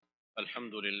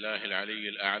الحمد لله العلي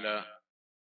الأعلى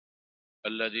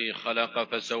الذي خلق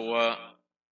فسوى،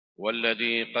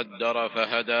 والذي قدر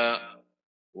فهدى،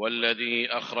 والذي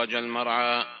أخرج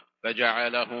المرعى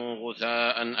فجعله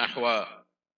غثاء أحوى.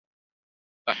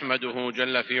 أحمده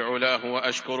جل في علاه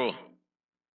وأشكره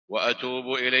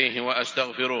وأتوب إليه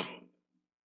وأستغفره.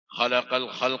 خلق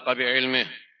الخلق بعلمه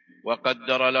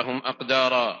وقدر لهم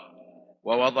أقدارا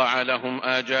ووضع لهم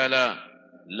آجالا،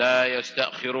 لا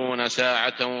يستأخرون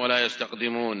ساعة ولا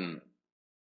يستقدمون.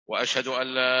 وأشهد أن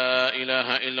لا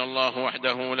إله إلا الله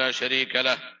وحده لا شريك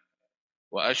له،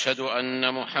 وأشهد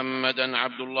أن محمدًا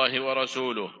عبد الله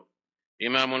ورسوله،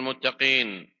 إمام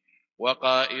المتقين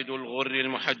وقائد الغر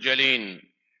المحجلين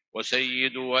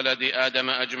وسيد ولد آدم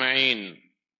أجمعين.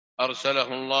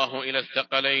 أرسله الله إلى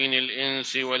الثقلين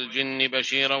الإنس والجن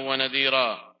بشيرا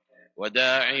ونذيرا،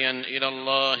 وداعيا إلى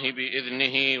الله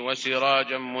بإذنه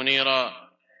وسراجا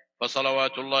منيرا.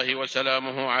 فصلوات الله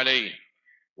وسلامه عليه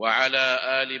وعلى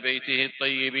آل بيته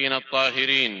الطيبين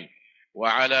الطاهرين،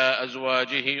 وعلى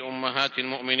أزواجه أمهات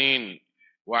المؤمنين،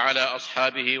 وعلى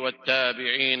أصحابه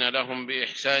والتابعين لهم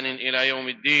بإحسان إلى يوم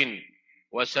الدين،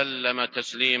 وسلم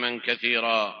تسليما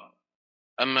كثيرا.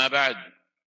 أما بعد،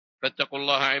 فاتقوا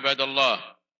الله عباد الله،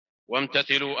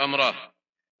 وامتثلوا أمره،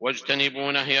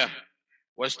 واجتنبوا نهيه،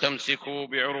 واستمسكوا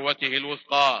بعروته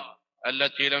الوثقى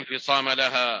التي لا انفصام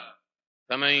لها.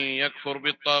 فمن يكفر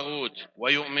بالطاغوت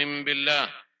ويؤمن بالله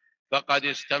فقد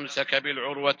استمسك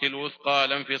بالعروة الوثقى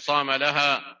لا انفصام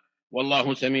لها،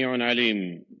 والله سميع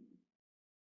عليم.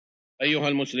 أيها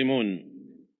المسلمون،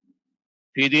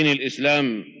 في دين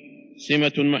الإسلام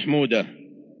سمة محمودة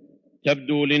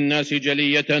تبدو للناس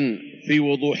جلية في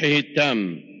وضوحه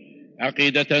التام،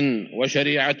 عقيدة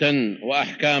وشريعة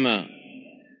وأحكاما،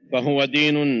 فهو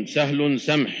دين سهل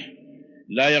سمح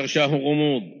لا يغشاه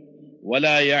غموض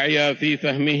ولا يعيا في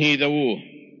فهمه ذووه،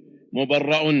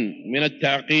 مبرأ من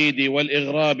التعقيد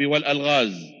والإغراب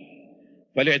والألغاز،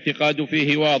 فالاعتقاد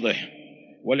فيه واضح،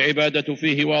 والعبادة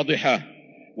فيه واضحة،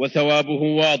 وثوابه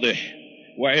واضح،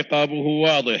 وعقابه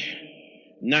واضح.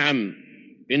 نعم،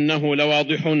 إنه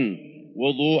لواضح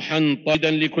وضوحا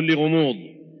طاردا لكل غموض،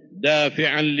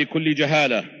 دافعا لكل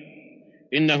جهالة.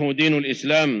 إنه دين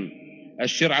الإسلام،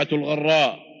 الشرعة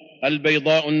الغراء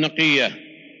البيضاء النقية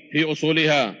في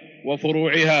أصولها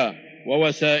وفروعها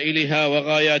ووسائلها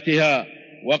وغاياتها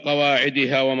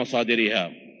وقواعدها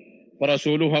ومصادرها.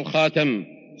 فرسولها الخاتم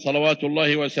صلوات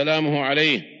الله وسلامه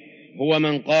عليه هو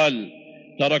من قال: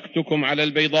 تركتكم على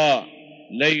البيضاء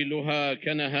ليلها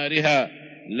كنهارها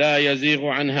لا يزيغ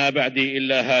عنها بعدي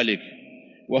إلا هالك.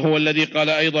 وهو الذي قال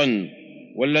أيضا: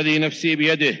 والذي نفسي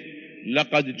بيده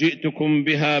لقد جئتكم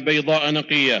بها بيضاء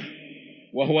نقية.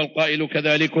 وهو القائل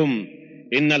كذلكم: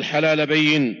 إن الحلال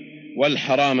بين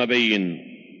والحرام بين.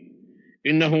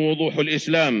 إنه وضوح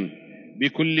الإسلام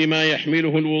بكل ما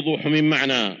يحمله الوضوح من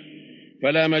معنى،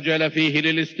 فلا مجال فيه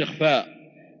للاستخفاء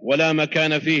ولا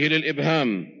مكان فيه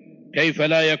للإبهام. كيف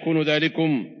لا يكون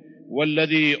ذلكم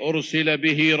والذي أرسل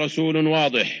به رسول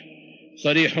واضح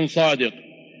صريح صادق،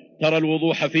 ترى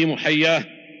الوضوح في محياه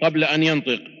قبل أن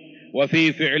ينطق،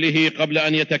 وفي فعله قبل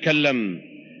أن يتكلم.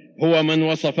 هو من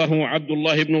وصفه عبد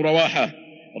الله بن رواحة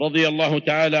رضي الله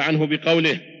تعالى عنه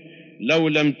بقوله: لو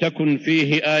لم تكن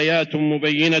فيه آيات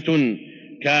مبينة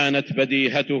كانت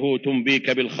بديهته تنبيك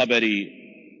بالخبر.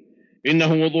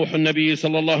 إنه وضوح النبي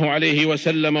صلى الله عليه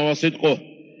وسلم وصدقه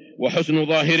وحسن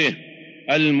ظاهره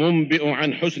المنبئ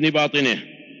عن حسن باطنه.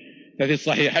 ففي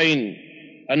الصحيحين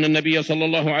أن النبي صلى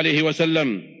الله عليه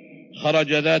وسلم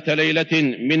خرج ذات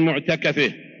ليلة من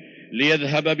معتكفه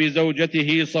ليذهب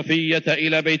بزوجته صفية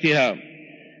إلى بيتها،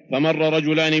 فمر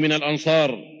رجلان من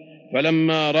الأنصار،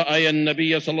 فلما رأي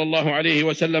النبي صلى الله عليه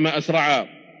وسلم أسرعا،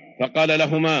 فقال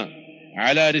لهما: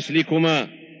 على رسلكما،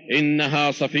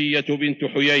 إنها صفية بنت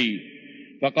حيي.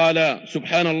 فقال: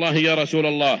 سبحان الله يا رسول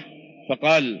الله.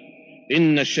 فقال: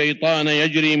 إن الشيطان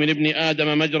يجري من ابن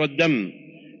آدم مجرى الدم،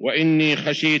 وإني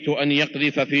خشيت أن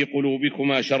يقذف في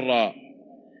قلوبكما شرا.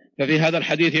 ففي هذا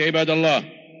الحديث عباد الله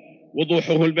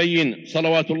وضوحه البين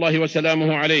صلوات الله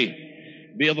وسلامه عليه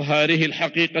بإظهاره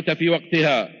الحقيقة في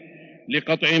وقتها،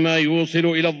 لقطع ما يوصل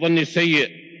إلى الظن السيء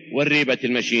والريبة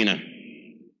المشينة.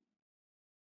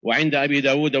 وعند أبي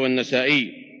داود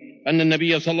والنسائي أن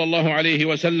النبي صلى الله عليه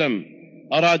وسلم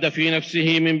أراد في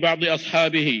نفسه من بعض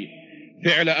أصحابه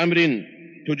فعل أمر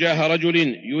تجاه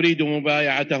رجل يريد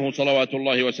مبايعته صلوات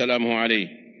الله وسلامه عليه،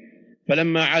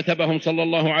 فلما عاتبهم صلى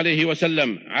الله عليه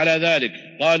وسلم على ذلك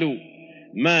قالوا: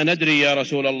 ما ندري يا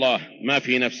رسول الله ما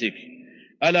في نفسك،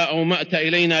 ألا أومأت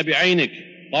إلينا بعينك؟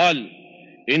 قال: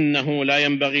 إنه لا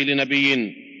ينبغي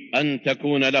لنبي أن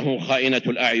تكون له خائنة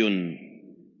الأعين.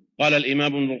 قال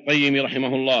الإمام ابن القيم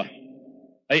رحمه الله: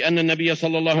 أي أن النبي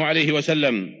صلى الله عليه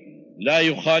وسلم لا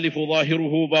يخالف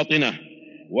ظاهره باطنه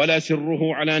ولا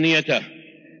سره علانيته،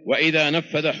 وإذا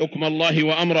نفذ حكم الله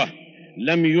وأمره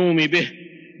لم يوم به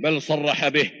بل صرح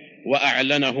به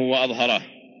وأعلنه وأظهره.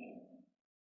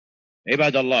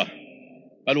 عباد الله،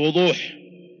 الوضوح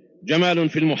جمال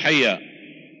في المحيا،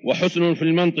 وحسن في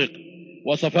المنطق،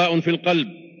 وصفاء في القلب،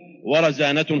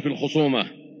 ورزانة في الخصومة،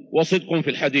 وصدق في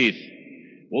الحديث.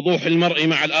 وضوح المرء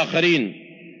مع الآخرين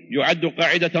يعد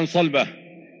قاعدة صلبة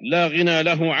لا غنى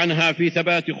له عنها في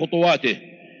ثبات خطواته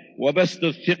وبسط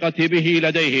الثقة به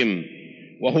لديهم،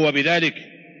 وهو بذلك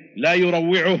لا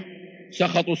يروعه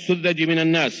سخط السذج من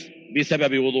الناس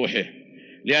بسبب وضوحه،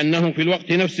 لأنه في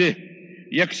الوقت نفسه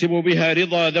يكسب بها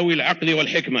رضا ذوي العقل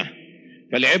والحكمة.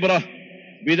 فالعبرة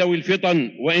بذوي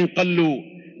الفطن وإن قلوا،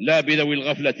 لا بذوي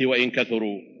الغفلة وإن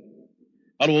كثروا.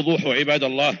 الوضوح عباد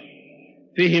الله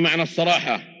فيه معنى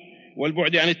الصراحة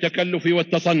والبعد عن التكلف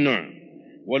والتصنع.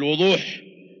 والوضوح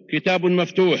كتاب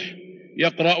مفتوح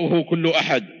يقرأه كل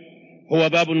أحد، هو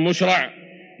باب مشرع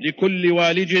لكل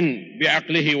والج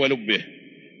بعقله ولبه،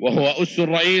 وهو أس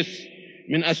الرئيس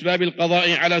من أسباب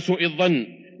القضاء على سوء الظن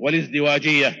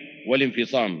والازدواجية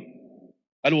والانفصام.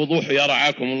 الوضوح يا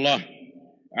رعاكم الله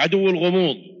عدو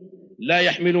الغموض، لا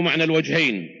يحمل معنى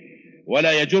الوجهين،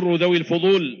 ولا يجر ذوي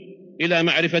الفضول إلى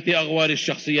معرفة أغوار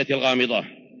الشخصية الغامضة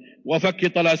وفك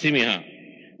طلاسمها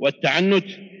والتعنت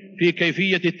في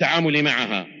كيفية التعامل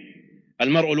معها.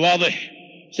 المرء الواضح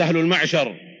سهل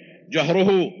المعشر،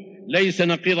 جهره ليس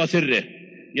نقيض سره،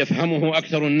 يفهمه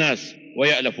أكثر الناس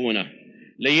ويألفونه.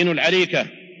 لين العريكة،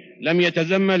 لم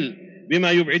يتزمل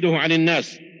بما يبعده عن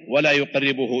الناس ولا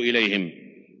يقربه إليهم.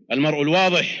 المرء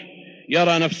الواضح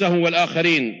يرى نفسه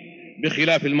والآخرين،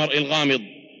 بخلاف المرء الغامض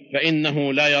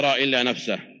فإنه لا يرى إلا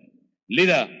نفسه.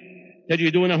 لذا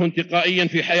تجدونه انتقائيا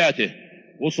في حياته،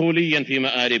 وصوليا في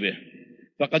مآربه،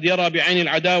 فقد يرى بعين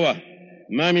العداوة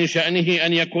ما من شأنه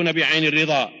أن يكون بعين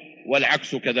الرضا،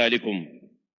 والعكس كذلكم.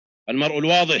 المرء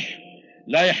الواضح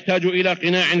لا يحتاج إلى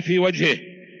قناع في وجهه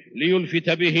ليلفت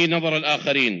به نظر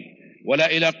الآخرين،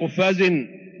 ولا إلى قفاز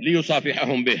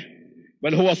ليصافحهم به،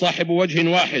 بل هو صاحب وجه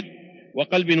واحد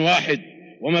وقلب واحد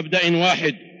ومبدأ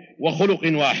واحد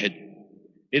وخلق واحد،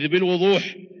 إذ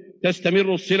بالوضوح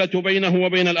تستمر الصلة بينه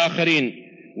وبين الآخرين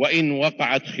وإن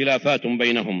وقعت خلافات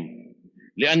بينهم،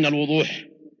 لأن الوضوح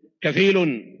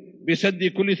كفيل بسد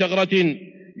كل ثغرة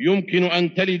يمكن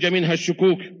أن تلج منها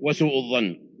الشكوك وسوء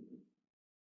الظن.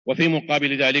 وفي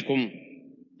مقابل ذلكم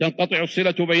تنقطع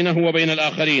الصلة بينه وبين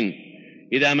الآخرين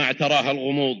إذا ما اعتراها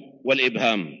الغموض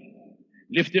والإبهام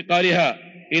لافتقارها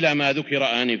إلى ما ذكر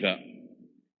آنفا.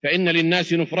 فإن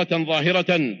للناس نفرة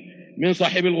ظاهرة من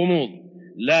صاحب الغموض،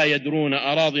 لا يدرون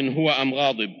أراض هو أم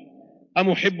غاضب،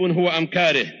 أمحب هو أم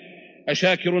كاره،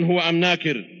 أشاكر هو أم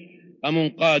ناكر،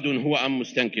 أمنقاد هو أم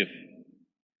مستنكف.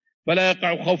 فلا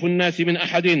يقع خوف الناس من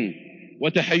أحد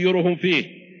وتحيرهم فيه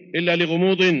إلا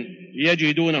لغموض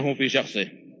يجدونه في شخصه،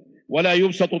 ولا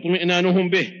يبسط اطمئنانهم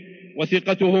به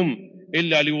وثقتهم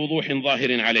إلا لوضوح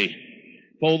ظاهر عليه.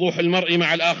 فوضوح المرء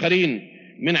مع الآخرين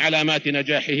من علامات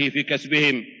نجاحه في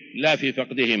كسبهم لا في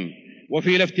فقدهم،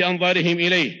 وفي لفت أنظارهم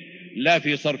إليه لا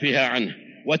في صرفها عنه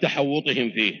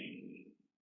وتحوطهم فيه.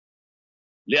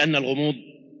 لأن الغموض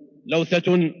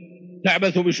لوثة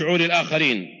تعبث بشعور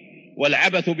الآخرين،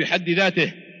 والعبث بحد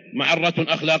ذاته معرة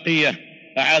أخلاقية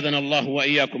أعاذنا الله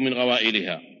وإياكم من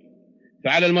غوائلها.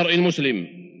 فعلى المرء المسلم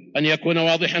أن يكون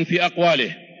واضحا في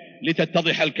أقواله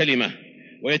لتتضح الكلمة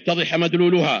ويتضح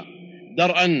مدلولها،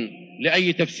 درءا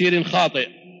لأي تفسير خاطئ،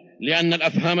 لأن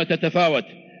الأفهام تتفاوت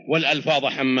والألفاظ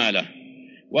حمالة.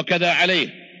 وكذا عليه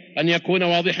أن يكون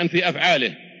واضحا في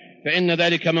أفعاله، فإن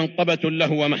ذلك منقبة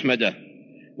له ومحمده،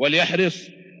 وليحرص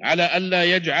على ألا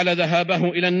يجعل ذهابه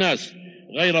إلى الناس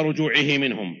غير رجوعه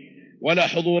منهم، ولا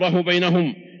حضوره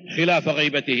بينهم خلاف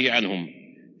غيبته عنهم.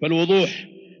 فالوضوح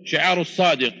شعار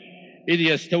الصادق، إذ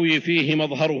يستوي فيه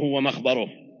مظهره ومخبره.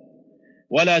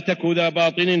 ولا تك ذا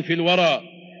باطن في الورى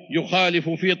يخالف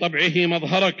في طبعه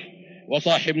مظهرك،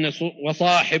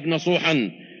 وصاحب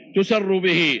نصوحا تسر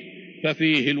به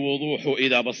ففيه الوضوح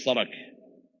إذا بصرك.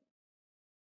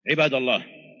 عباد الله،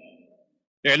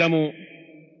 اعلموا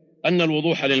أن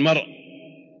الوضوح للمرء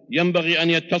ينبغي أن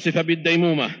يتصف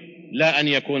بالديمومة لا أن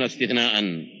يكون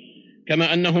استثناء،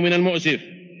 كما أنه من المؤسف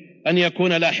أن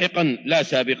يكون لاحقا لا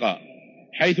سابقا،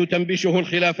 حيث تنبشه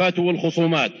الخلافات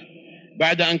والخصومات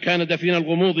بعد أن كان دفين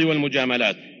الغموض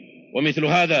والمجاملات. ومثل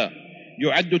هذا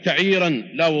يعد تعييرا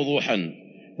لا وضوحا،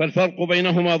 فالفرق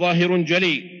بينهما ظاهر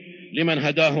جلي لمن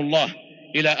هداه الله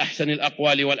إلى أحسن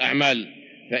الأقوال والأعمال،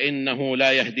 فإنه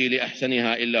لا يهدي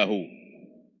لأحسنها إلا هو.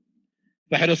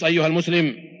 فاحرص أيها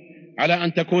المسلم على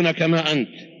أن تكون كما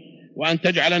أنت، وأن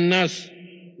تجعل الناس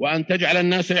وأن تجعل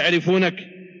الناس يعرفونك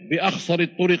بأخصر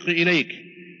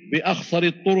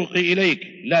الطرق إليك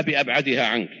لا بأبعدها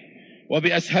عنك،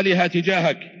 وبأسهلها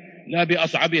تجاهك لا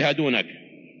بأصعبها دونك.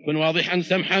 كن واضحا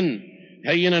سمحا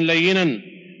هينا لينا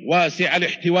واسع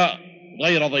الاحتواء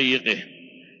غير ضيقه.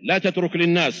 لا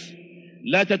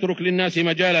تترك للناس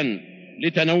مجالا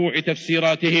لتنوع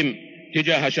تفسيراتهم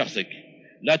تجاه شخصك.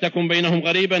 لا تكن بينهم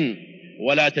غريبا،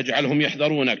 ولا تجعلهم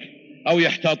يحذرونك أو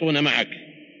يحتاطون معك.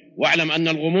 واعلم أن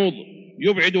الغموض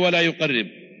يبعد ولا يقرب،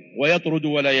 ويطرد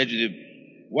ولا يجذب.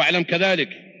 واعلم كذلك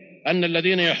أن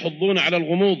الذين يحضون على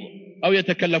الغموض أو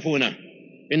يتكلفونه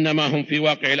إنما هم في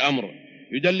واقع الأمر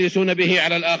يدلسون به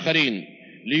على الآخرين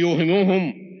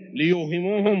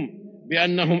ليوهموهم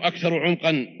بأنهم أكثر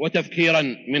عمقا وتفكيرا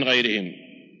من غيرهم.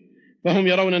 فهم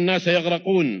يرون الناس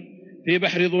يغرقون في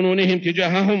بحر ظنونهم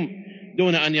تجاههم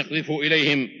دون أن يقذفوا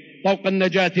إليهم طوق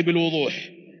النجاة بالوضوح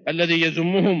الذي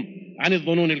يزمهم عن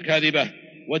الظنون الكاذبة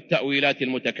والتأويلات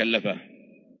المتكلفة.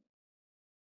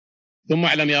 ثم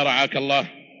اعلم يا رعاك الله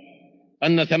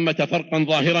أن ثمة فرقا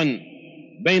ظاهرا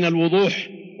بين الوضوح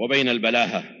وبين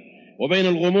البلاهة، وبين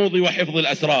الغموض وحفظ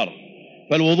الأسرار.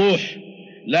 فالوضوح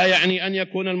لا يعني أن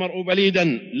يكون المرء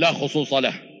بليدا لا خصوص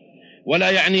له، ولا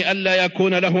يعني ألا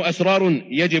يكون له أسرار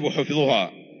يجب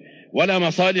حفظها، ولا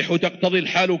مصالح تقتضي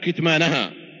الحال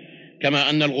كتمانها. كما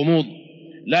أن الغموض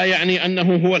لا يعني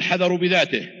أنه هو الحذر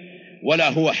بذاته، ولا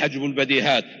هو حجب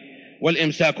البديهات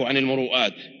والإمساك عن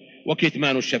المروءات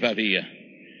وكتمان الشفافية.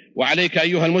 وعليك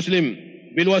أيها المسلم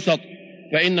بالوسط،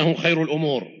 فإنه خير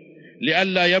الأمور،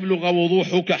 لئلا يبلغ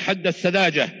وضوحك حد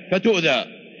السذاجة فتؤذى،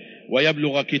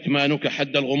 ويبلغ كتمانك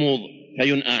حد الغموض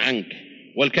فينأى عنك.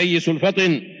 والكيس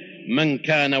الفطن من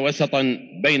كان وسطا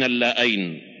بين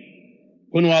اللائين.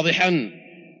 كن واضحا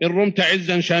إن رمت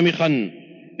عزا شامخا،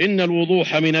 إن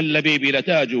الوضوح من اللبيب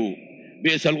لتاج.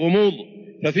 بئس الغموض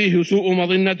ففيه سوء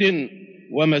مظنة،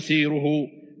 ومسيره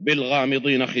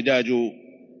بالغامضين خداج.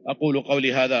 أقول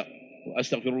قولي هذا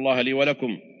وأستغفر الله لي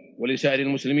ولكم ولسائر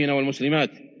المسلمين والمسلمات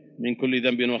من كل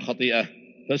ذنب وخطيئة،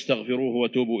 فاستغفروه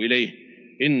وتوبوا إليه،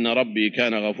 إن ربي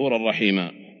كان غفورا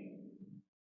رحيما.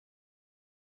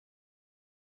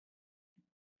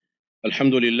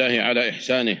 الحمد لله على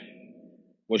إحسانه،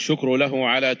 والشكر له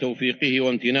على توفيقه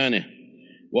وامتنانه،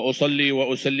 وأصلي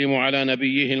وأسلم على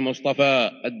نبيه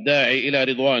المصطفى الداعي إلى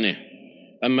رضوانه.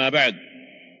 أما بعد،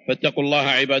 فاتقوا الله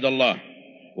عباد الله،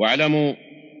 واعلموا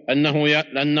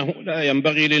أنه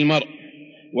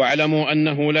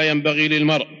لا ينبغي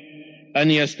للمرء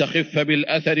أن يستخف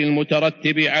بالأثر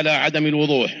المترتب على عدم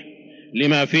الوضوح،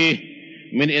 لما فيه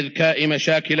من إذكاء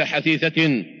مشاكل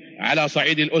حثيثة على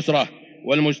صعيد الأسرة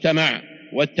والمجتمع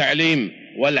والتعليم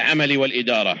والعمل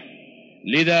والإدارة.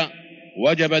 لذا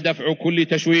وجب دفع كل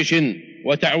تشويش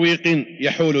وتعويق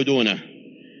يحول دونه.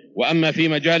 وأما في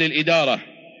مجال الإدارة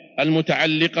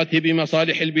المتعلقة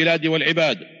بمصالح البلاد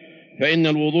والعباد، فإن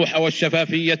الوضوح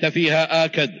والشفافية فيها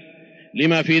آكد،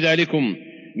 لما في ذلكم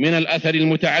من الأثر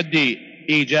المتعدي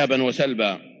إيجابا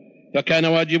وسلبا. فكان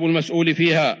واجب المسؤول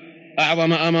فيها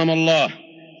أعظم أمام الله،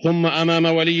 ثم أمام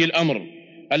ولي الأمر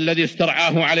الذي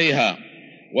استرعاه عليها.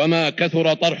 وما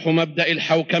كثر طرح مبدأ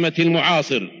الحوكمة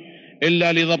المعاصر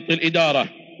إلا لضبط الإدارة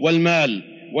والمال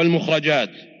والمخرجات،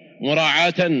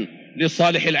 مراعاة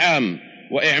للصالح العام،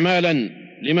 وإعمالا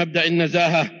لمبدأ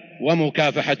النزاهة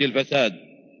ومكافحة الفساد.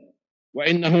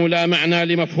 وإنه لا معنى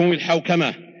لمفهوم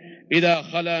الحوكمة إذا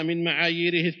خلا من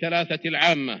معاييره الثلاثة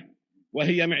العامة،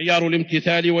 وهي معيار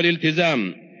الامتثال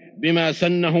والالتزام بما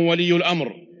سنه ولي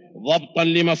الأمر ضبطا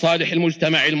لمصالح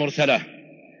المجتمع المرسلة،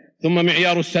 ثم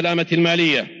معيار السلامة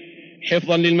المالية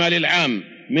حفظا للمال العام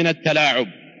من التلاعب،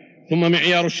 ثم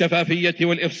معيار الشفافية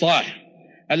والإفصاح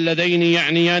اللذين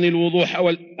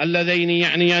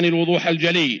يعنيان الوضوح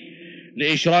الجلي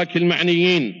لإشراك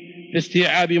المعنيين في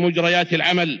استيعاب مجريات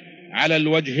العمل على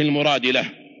الوجه المراد له.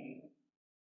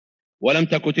 ولم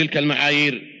تك تلك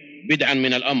المعايير بدعا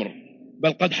من الأمر،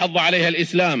 بل قد حض عليها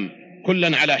الإسلام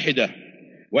كلا على حدة،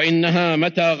 وإنها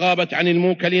متى غابت عن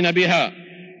الموكلين بها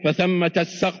فثمة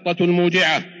السقطة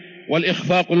الموجعة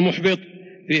والإخفاق المحبط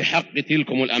في حق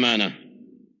تلكم الأمانة.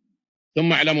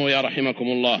 ثم اعلموا يا رحمكم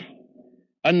الله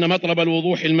أن مطلب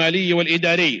الوضوح المالي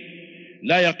والإداري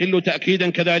لا يقل تأكيدا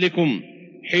كذلكم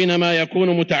حينما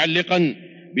يكون متعلقا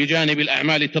بجانب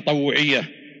الأعمال التطوعية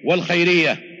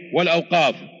والخيرية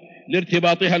والأوقاف،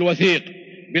 لارتباطها الوثيق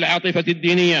بالعاطفة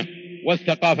الدينية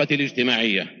والثقافة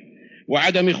الاجتماعية،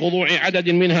 وعدم خضوع عدد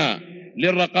منها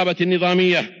للرقابة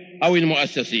النظامية أو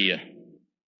المؤسسية.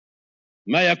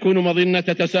 ما يكون مظنة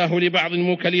تساهل بعض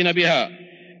الموكلين بها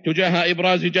تجاه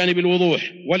إبراز جانب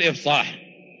الوضوح والإفصاح،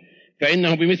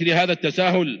 فإنه بمثل هذا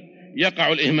التساهل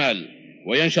يقع الإهمال،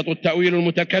 وينشط التأويل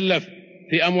المتكلف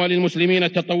في أموال المسلمين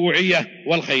التطوعية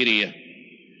والخيرية،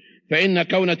 فإن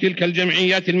كون تلك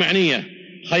الجمعيات المعنية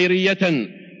خيرية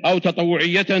أو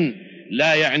تطوعية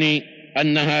لا يعني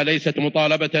أنها ليست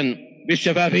مطالبة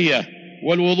بالشفافية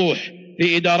والوضوح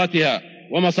في إدارتها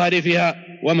ومصاريفها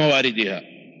ومواردها،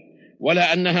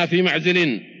 ولا أنها في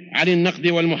معزل عن النقد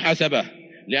والمحاسبة،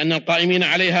 لأن القائمين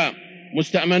عليها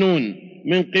مستأمنون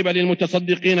من قبل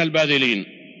المتصدقين الباذلين.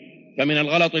 فمن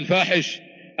الغلط الفاحش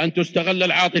أن تستغل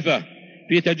العاطفة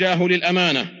في تجاهل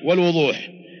الأمانة والوضوح،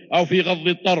 أو في غض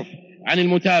الطرف عن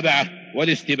المتابعة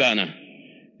والاستبانة.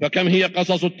 فكم هي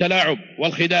قصص التلاعب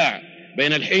والخداع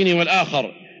بين الحين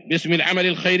والآخر باسم العمل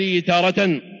الخيري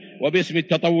تارة، وباسم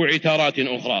التطوع تارات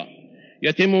أخرى،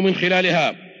 يتم من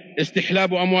خلالها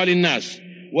استحلاب أموال الناس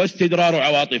واستدرار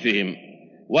عواطفهم.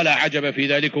 ولا عجب في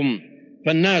ذلكم،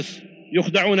 فالناس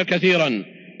يخدعون كثيرا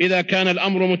إذا كان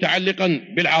الأمر متعلقا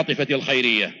بالعاطفة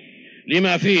الخيرية،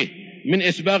 لما فيه من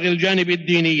إسباغ الجانب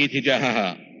الديني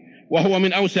تجاهها، وهو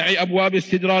من أوسع أبواب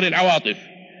استدرار العواطف.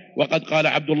 وقد قال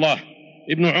عبد الله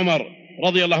ابن عمر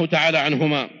رضي الله تعالى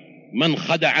عنهما: من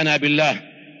خدعنا بالله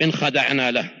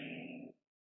انخدعنا له.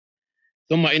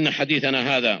 ثم إن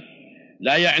حديثنا هذا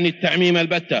لا يعني التعميم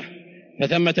البتة،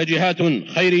 فثمة جهات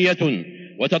خيرية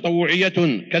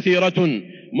وتطوعية كثيرة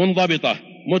منضبطة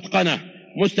متقنة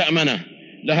مستأمنة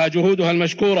لها جهودها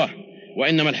المشكورة،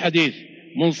 وإنما الحديث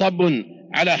منصب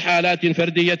على حالات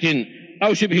فردية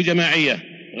أو شبه جماعية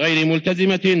غير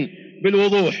ملتزمة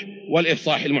بالوضوح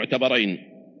والإفصاح المعتبرين،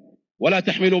 ولا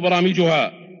تحمل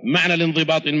برامجها معنى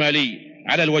الانضباط المالي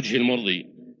على الوجه المرضي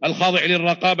الخاضع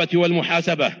للرقابة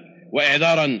والمحاسبة،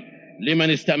 وإعذارا لمن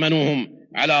استأمنوهم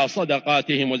على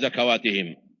صدقاتهم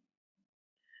وزكواتهم.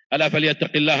 ألا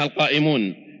فليتق الله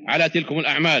القائمون على تلكم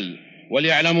الأعمال،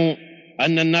 وليعلموا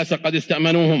أن الناس قد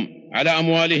استأمنوهم على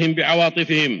أموالهم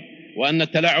بعواطفهم، وأن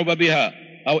التلاعب بها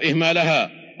أو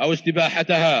إهمالها أو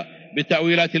استباحتها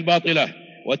بالتأويلات الباطلة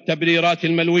والتبريرات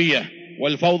الملوية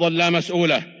والفوضى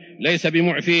اللامسؤولة ليس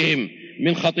بمعفيهم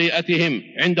من خطيئتهم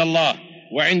عند الله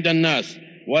وعند الناس،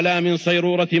 ولا من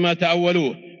صيرورة ما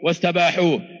تأولوه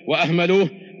واستباحوه وأهملوه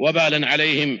وبالا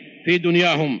عليهم في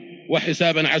دنياهم،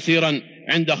 وحسابا عسيرا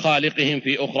عند خالقهم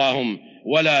في أخراهم،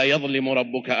 ولا يظلم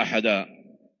ربك أحدا.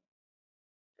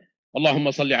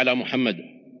 اللهم صل على محمد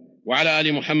وعلى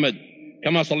آل محمد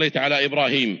كما صليت على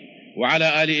إبراهيم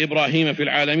وعلى آل إبراهيم في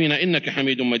العالمين إنك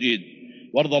حميد مجيد.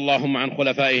 وارض اللهم عن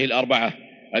خلفائه الأربعة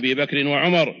أبي بكر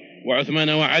وعمر وعثمان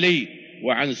وعلي،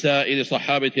 وعن سائر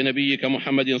صحابة نبيك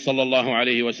محمد صلى الله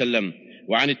عليه وسلم،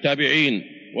 وعن التابعين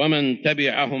ومن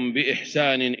تبعهم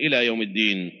بإحسان إلى يوم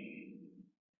الدين.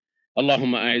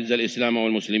 اللهم أعز الإسلام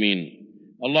والمسلمين،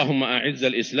 اللهم أعز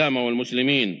الإسلام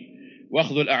والمسلمين،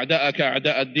 واخذل أعداءك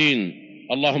أعداء الدين.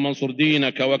 اللهم انصر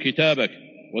دينك وكتابك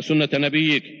وسنة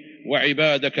نبيك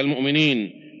وعبادك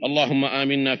المؤمنين. اللهم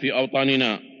آمنا في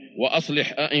أوطاننا،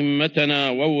 وأصلح أئمتنا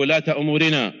وولاة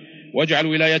أمورنا، واجعل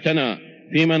ولايتنا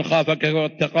في من خافك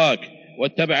واتقاك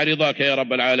واتبع رضاك يا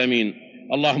رب العالمين.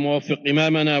 اللهم وفق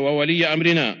إمامنا وولي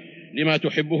أمرنا لما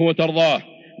تحبه وترضاه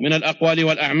من الأقوال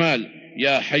والأعمال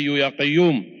يا حي يا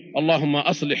قيوم. اللهم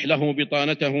أصلح له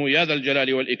بطانته يا ذا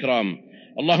الجلال والإكرام.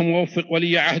 اللهم وفق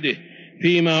ولي عهده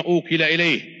فيما أوكل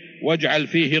إليه، واجعل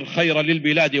فيه الخير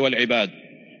للبلاد والعباد.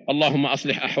 اللهم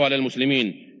أصلح أحوال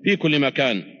المسلمين في كل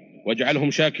مكان،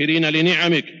 واجعلهم شاكرين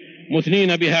لنعمك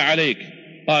مثنين بها عليك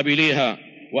قابليها،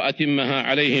 وأتمها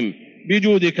عليهم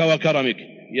بجودك وكرمك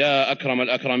يا أكرم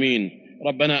الأكرمين.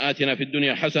 ربنا آتنا في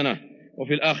الدنيا حسنة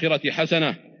وفي الآخرة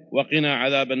حسنة وقنا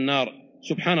عذاب النار.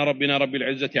 سبحان ربنا رب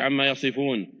العزة عما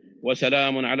يصفون،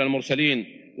 وسلام على المرسلين،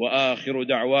 وآخر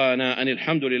دعوانا أن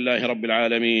الحمد لله رب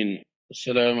العالمين.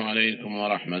 السلام عليكم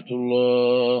ورحمة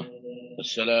الله.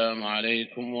 السلام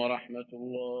عليكم ورحمة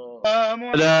الله.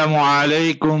 السلام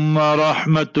عليكم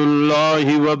ورحمة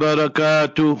الله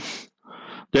وبركاته.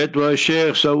 That was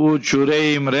Sheikh Saud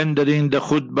Shuraim rendering the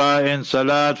khutbah and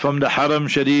salat from the Haram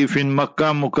Sharif in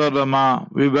Makkah Mukarramah.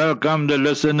 We welcome the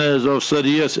listeners of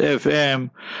Sirius FM,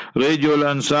 Radio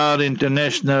Al-Ansar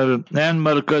International, and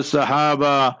Markaz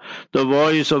Sahaba, the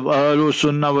voice of Ahlus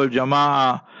Sunnah wal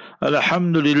Jama'ah.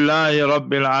 Alhamdulillahi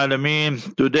Rabbil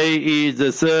Alameen. Today is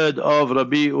the 3rd of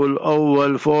Rabi'ul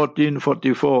Awwal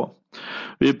 1444.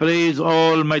 We praise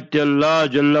Almighty Allah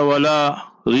Jalla Wala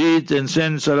reads and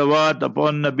sends salawat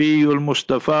upon Nabiul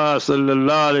Mustafa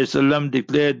sallallahu alaihi wasallam,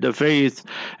 declared the faith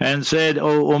and said,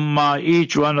 O Ummah,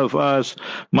 each one of us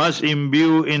must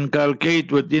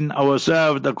inculcate within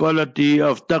ourselves the quality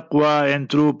of taqwa and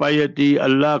true piety,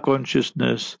 Allah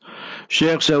consciousness.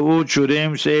 Sheikh Saud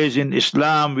Shuraim says, in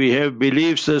Islam we have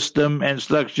belief system and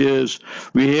structures,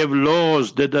 we have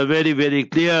laws that are very, very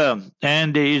clear,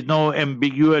 and there is no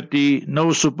ambiguity,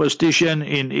 no superstition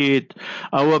in it.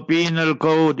 Our penal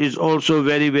code is also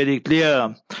very, very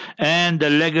clear, and the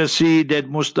legacy that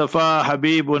Mustafa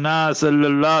Habibuna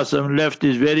sallallahu alaihi wasallam left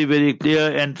is very, very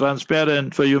clear and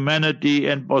transparent for humanity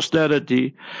and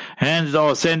posterity. Hence the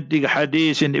authentic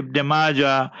hadith in Ibn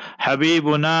Majah,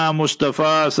 Habibuna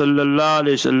Mustafa sallallahu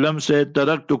alaihi wasallam said,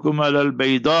 Taraktukum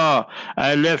al-bayda,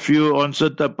 I left you on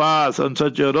such a path, on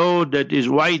such a road that is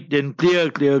white and clear.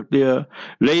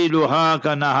 Layluha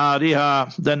ka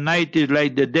nahariha, the night is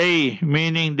like the day,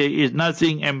 meaning there is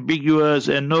nothing ambiguous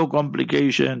and no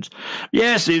complications.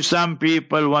 Yes, if some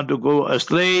people want to go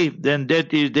astray, then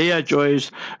that is their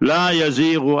choice. La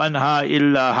yazighu anha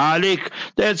illa halik,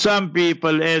 that some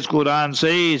people, as Quran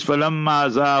says,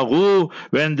 falamma zaghu,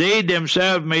 when they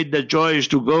themselves made the choice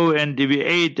to go and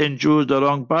deviate and choose the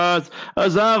wrong path,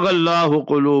 azaghallahu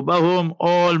qulubahum,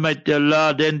 Almighty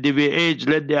Allah then deviates,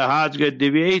 let their hearts get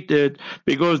deviated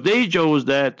because they chose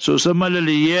that. So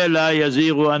similarly, ya la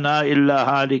yazighu anha illa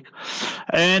halik.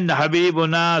 And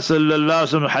Habibuna sallallahu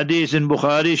alaihi wasallam hadith in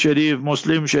Bukhari Sharif,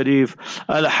 Muslim Sharif,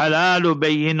 al halalu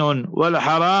bayyinun wal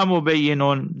haramu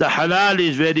bayyinun. The halal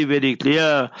is very, very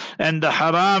clear and the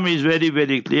haram is very,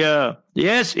 very clear.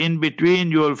 Yes, in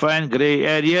between you will find grey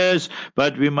areas,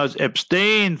 but we must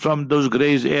abstain from those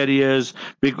grey areas,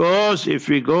 because if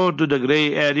we go to the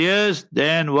grey areas,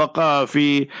 then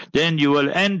waqafi, then you will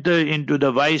enter into the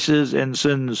vices and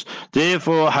sins.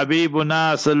 Therefore,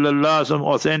 Habibuna sallallahu alaihi wasallam,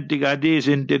 authentic hadith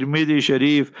in Tirmidhi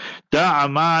Sharif,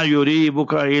 Ta'ama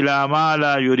yuribuka ila ma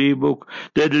la yuribuk,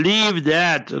 that leave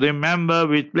that, remember,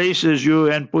 which places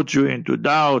you and puts you into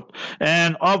doubt,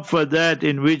 and opt for that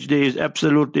in which there is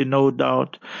absolutely no doubt.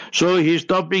 So his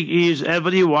topic is,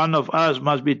 every one of us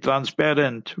must be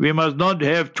transparent. We must not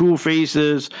have two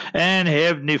faces and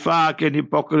have nifaq and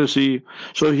hypocrisy.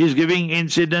 So he's giving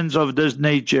incidents of this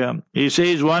nature. He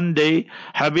says one day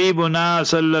Habibuna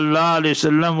sallallahu alaihi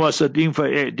wasallam was sitting for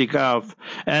i'tikaf,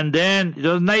 and then it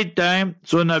was night time.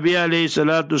 So Nabi alayhi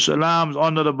salatu salam's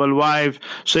honorable wife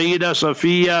Sayyida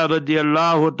Safiya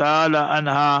radiallahu ta'ala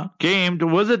anha came to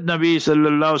visit Nabi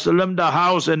sallallahu alaihi wasallam. The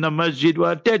house and the masjid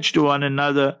were attached to one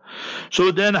another.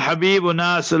 So then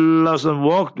Habibuna sallallahu alaihi wasallam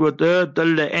walked with her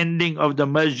till the ending of the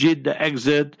masjid, the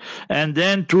exit, and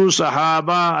then two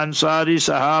Sahaba, Ansari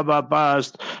Sahaba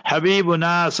passed.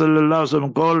 Habibuna sallallahu alaihi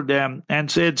wasallam called them and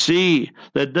said, see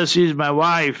that this is my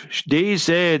wife. They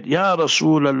said, Ya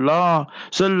Rasulullah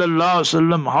sallallahu alaihi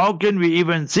wasallam, how can we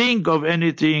even think of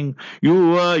anything? You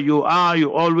were, you are,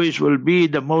 you always will be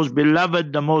the most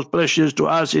beloved, the most precious to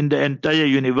us in the entire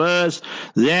universe.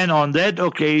 Then on that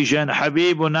occasion,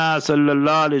 Habibuna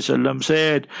sallallahu alaihi wasallam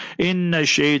said, Inna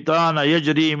shaytana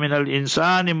yajri min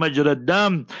al-insani majrad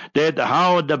dam, that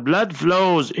how the blood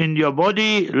flows in your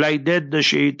body, like that the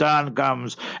shaitan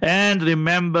comes. And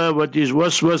remember what is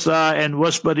waswasa and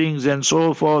whisperings and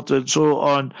so forth and so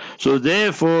on. So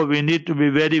therefore we need to be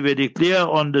very, very clear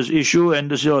on this issue, and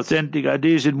this is authentic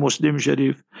hadith in Muslim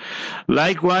Sharif.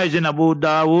 Likewise in Abu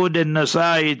Dawood and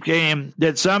Nasai it came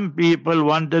that some people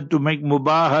wanted to make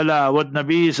mubahala with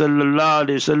Nabi sallallahu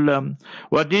alaihi wasallam.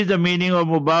 What is the meaning of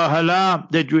mubahala?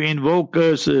 That you invoke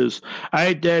curses.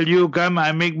 I tell you, come,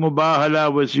 I make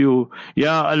mubahala with you.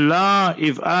 Ya Allah,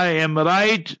 if I am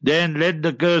right, then let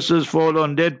the curses fall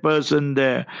on that person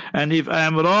there. And if I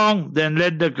am wrong, then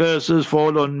let the curses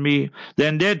fall on me.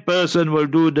 Then that person will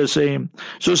do the same.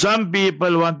 So some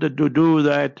people wanted to do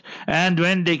that. And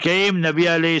when they came, Nabi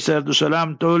alayhi salatu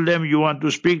salam told them, you want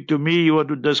to speak to me, you want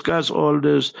to discuss all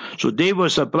this. So they were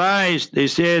surprised. They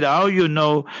said, how you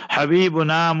know?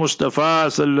 Habibuna Mustafa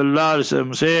sallallahu alaihi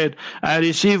wasallam said, I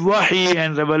receive wahi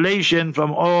and revelation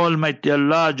from Almighty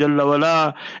Allah Jalla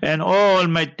wala, and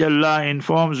Almighty Allah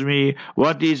informs me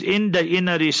what is in the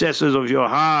inner recesses of your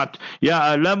heart.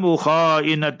 Ya'lamu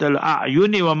kha'inatal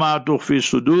a'yuni wa ma tukhfi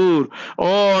sudur.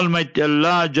 Almighty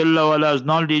Allah Jalla wala's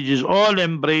knowledge is all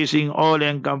embracing, all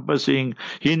all-encompassing.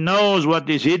 He knows what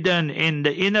is hidden in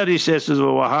the inner recesses of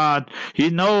our heart. He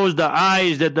knows the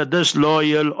eyes that are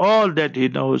disloyal, all that He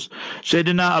knows.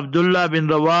 Sayyidina Abdullah bin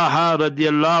Rawaha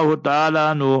radiallahu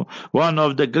ta'ala anhu, one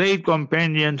of the great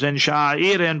companions and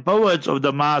sha'ir and poets of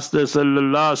the Master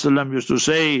sallallahu alaihi wasallam, used to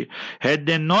say, had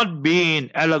there not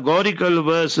been allegorical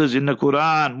verses in the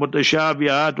Quran,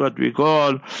 mutashabiyat, what we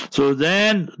call, so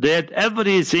then that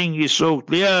everything is so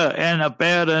clear and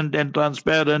apparent and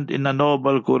transparent in the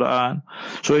noble Quran.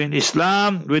 So in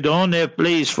Islam, we don't have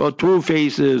place for two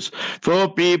faces. For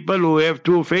people who have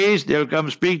two faces, they'll come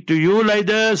speak to you like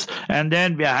this, and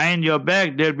then behind your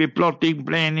back, they'll be plotting,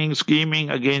 planning, scheming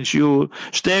against you,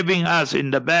 stabbing us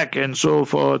in the back and so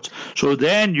forth. So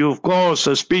then you cause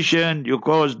suspicion, you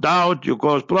cause doubt, you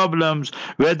cause problems,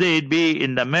 whether it be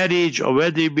in the marriage or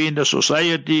whether it be in the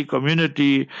society,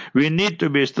 community. We need to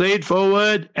be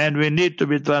straightforward and we need to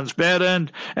be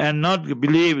transparent and not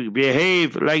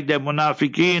behave like the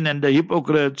munafiqeen and the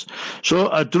hypocrites. So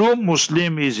a true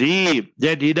Muslim is he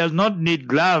that he does not need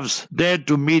gloves there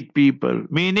to meet people,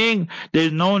 meaning there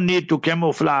is no need to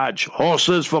camouflage,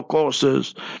 horses for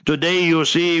courses. Today you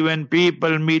see when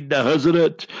people meet the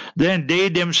Hazrat, then they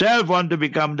themselves want to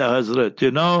become the Hazrat,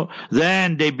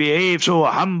 then they behave so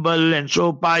humble and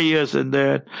so pious and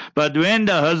that. But when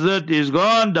the Hazrat is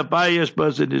gone, the pious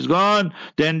person is gone,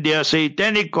 then their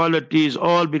satanic qualities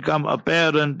all become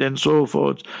apparent and so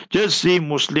forth. Just see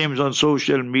Muslims on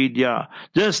social media.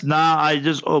 Just now I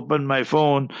just opened my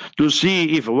phone to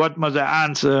see if what must I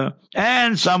answer,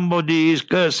 and somebody is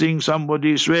cursing,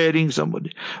 somebody is swearing,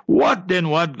 somebody. What then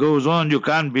what goes on? You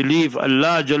can't believe.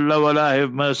 Allah Jalla wala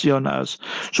have mercy on us.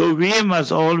 So we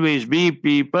must always be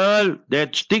people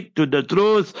that stick to the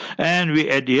truth and we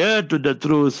adhere to the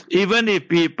truth. Even if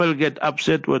people get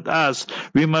upset with us,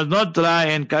 we must not try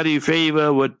and curry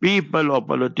favor with people or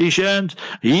politicians.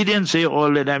 He didn't say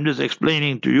all that. I'm just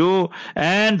explaining to you.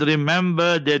 And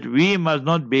remember that we must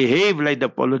not behave like the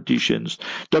politicians.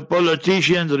 The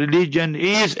politicians' religion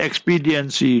is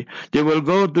expediency. They will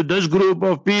go to this group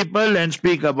of people and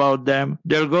speak about them.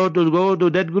 They'll go to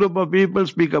that group of people,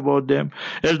 speak about them.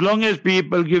 As long as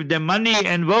people give them money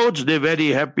and votes, they're very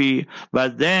happy.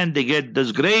 But then they get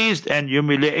disgraced and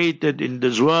humiliated in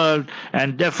this world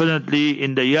and definitely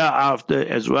in the year after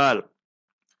as well.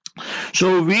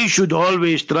 So we should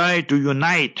always try to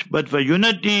unite. But for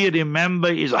unity, remember,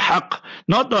 is haqq,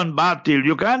 not on batil.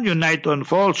 You can't unite on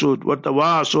falsehood.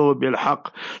 وَتَوَاصَوْا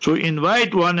بِالْحَقِّ. So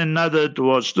invite one another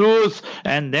towards truth,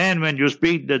 and then when you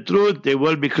speak the truth, there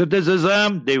will be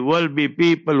criticism, there will be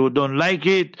people who don't like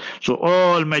it. So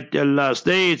Almighty Allah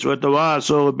states,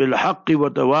 وَتَوَاصَوْا بِالْحَقِّ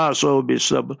وَتَوَاصَوْا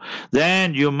بِالصَّبْرِ.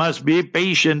 Then you must be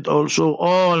patient also.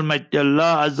 Almighty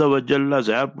Allah Azza wa Jalla's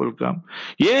help will come.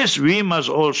 Yes, we must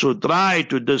also try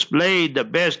to display the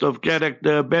best of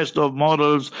character, best of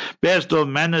morals, best of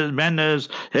manners,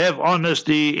 have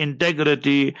honesty,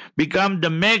 integrity, become the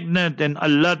magnet, and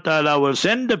Allah Ta'ala will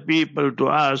send the people to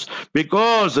us.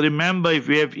 Because remember, if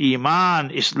we have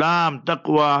Iman, Islam,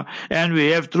 Taqwa, and we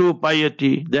have true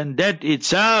piety, then that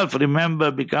itself, remember,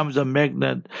 becomes a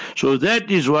magnet. So that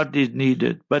is what is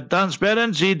needed. But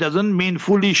transparency doesn't mean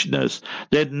foolishness,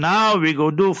 that now we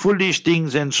go do foolish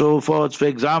things and so forth. For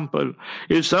example,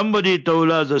 if somebody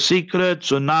told us a secret,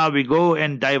 so now we go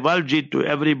and divulge it to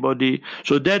everybody.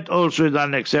 So that also is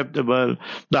unacceptable.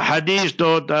 The hadith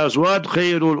taught us what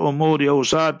khairul umuri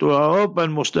awsatuha,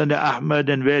 open Musnad Ahmad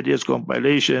and various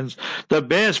compilations. The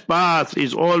best path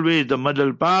is always the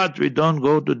middle path. We don't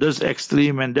go to this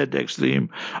extreme and that extreme.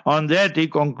 On that he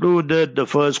concluded the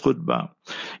first khutbah.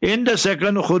 In the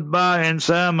second khutbah and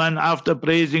sermon, after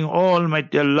praising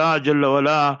Almighty Allah Jalla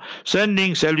wala,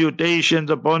 sending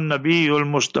salutations upon Nabiul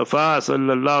Mustafa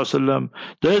sallallahu alaihi wasallam,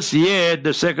 this year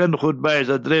the second khutbah is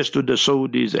addressed to the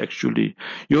Saudis actually.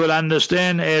 You will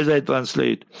understand as I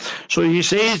translate. So he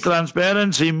says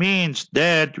transparency means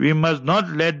that we must not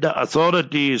let the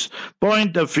authorities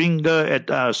point a finger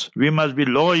at us. We must be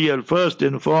loyal first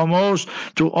and foremost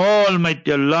to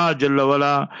Almighty Allah Jalla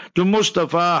wala, to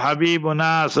Mustafa Habibuna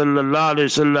sallallahu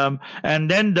alaihi wasallam, and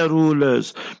then the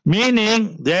rulers.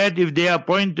 Meaning that if they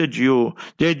appointed you,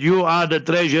 that you are the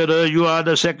treasurer, you are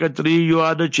the secretary, you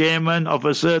are the chairman of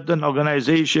a certain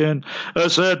organization, a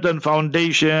certain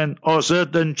foundation, or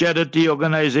certain charity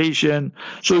organization,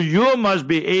 so you must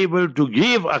be able to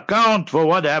give account for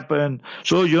what happened.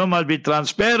 So you must be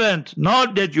transparent,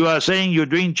 not that you are saying you're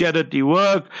doing charity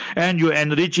work and you're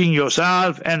enriching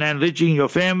yourself and enriching your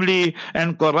family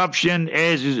and corruption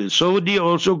as is so Saudi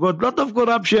also got a lot of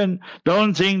corruption.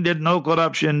 Don't think that no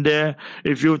corruption there.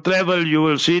 If you travel, you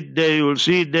will see there, you will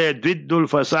see there, Dwiddul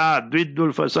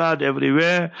Fasad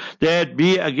everywhere. That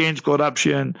be against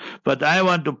corruption. But I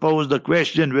want to pose the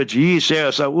question which he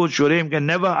says, Saud Shuraim can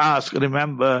never ask,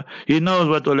 remember. He knows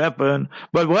what will happen.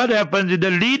 But what happens is the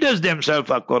leaders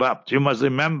themselves are corrupt. You must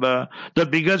remember, the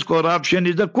biggest corruption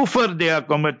is the kufr they are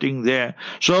committing there.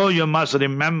 So you must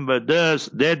remember this,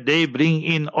 that they bring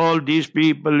in all these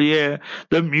people here,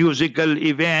 the musical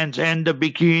events and the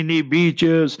bikini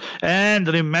beaches. And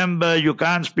remember, you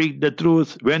can't speak the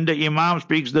truth. When the imam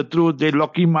speaks the truth, they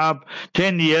lock him up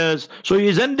 10 years. So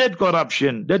isn't that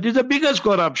corruption? That is the biggest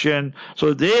corruption.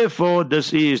 So therefore,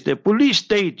 this is the police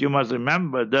state. You must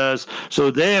remember this.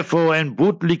 So therefore, and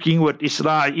bootlicking with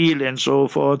Israel and so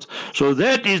forth. So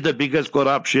that is the biggest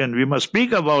corruption. We must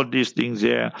speak about these things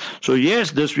here. So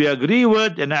yes, this we agree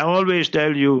with, and I always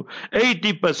tell you,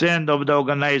 80% of the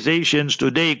organizations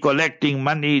today collecting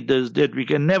money, that we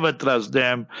can never trust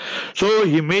them. So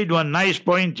he made one nice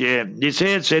point here. He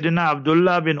said, Sayyidina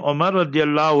Abdullah bin Umar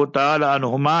radiallahu ta'ala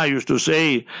anhuma used to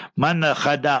say, Man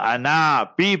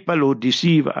khada'ana, people who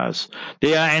deceive us.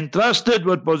 They are entrusted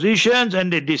with positions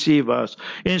and they deceive us.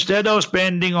 Instead of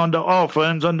spending on the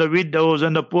orphans, on the widows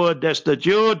and the poor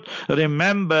destitute,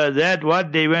 remember that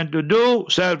what they went to do,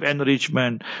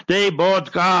 self-enrichment. They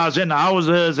bought cars and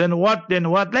houses and what,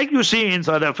 like you see in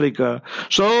South Africa.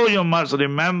 So you must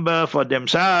remember for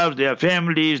themselves, their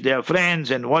families, their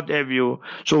friends and what have you.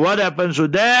 So what happens to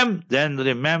them? Then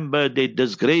remember they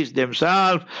disgrace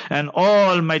themselves and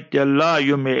Almighty Allah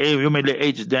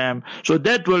humiliates them. So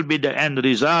that will be the end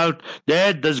result.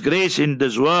 That disgrace in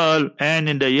this world and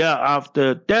in the year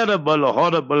after, terrible,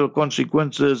 horrible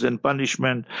consequences and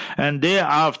punishment. And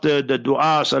thereafter the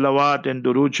dua, salawat and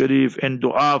durood sharif and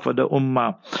dua for the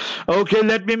ummah. Okay,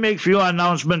 let me make few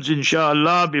announcements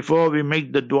inshallah before we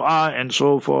make the dua and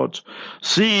so forth.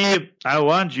 See, I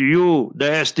want you,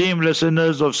 the esteemed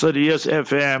listeners of Sirius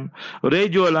FM,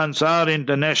 Radio Al-Ansar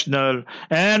International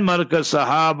and Markaz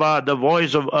Sahaba, the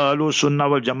voice of Ahlus Sunnah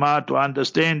wal Jamaat, to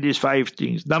understand these 5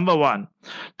 things. Number 1,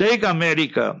 take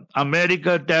America.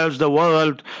 America tells the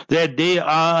world that they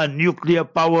are a nuclear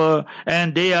power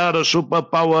and they are a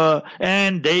superpower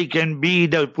and they can be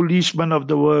the policeman of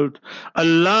the world.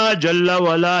 Allah Jalla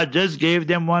wala just gave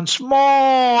them one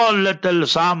small little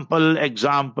sample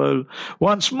example,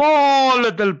 one small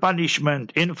little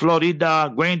punishment. In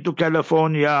Florida, going to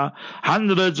California,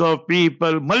 hundreds of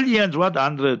people, millions, what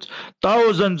hundreds,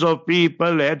 thousands of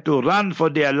people had to run for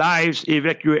their lives,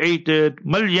 evacuated,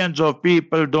 millions of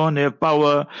people don't have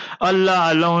power. Allah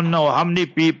alone know how many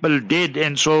people did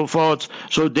and so forth.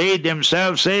 So they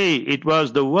themselves say it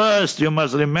was the worst, you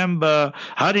must remember,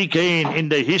 hurricane in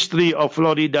the history of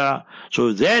Florida.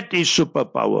 So that is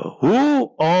superpower.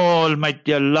 Who?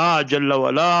 Almighty Allah Jalla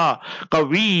wala,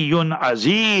 Qawiyyun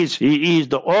Aziz. He is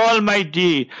the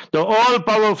Almighty, the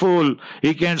All-Powerful.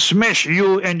 He can smash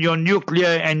you and your nuclear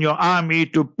and your army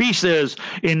to pieces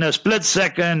in a split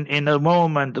second, in a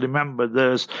moment. Remember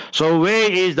this. So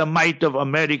where is the might of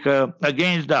America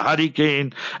against the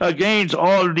hurricane, against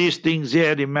all these things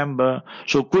here? Remember.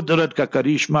 So Qudrat ka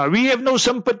Karishma. We have no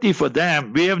sympathy for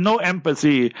them. We have no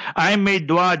empathy. I made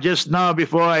dua just now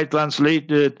before I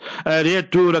translated. I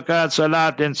read 2 rakat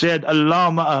salat and said,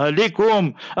 Allahumma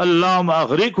ahlikum, Allahumma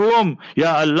aghrikum.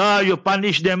 Ya Allah, you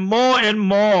punish them more and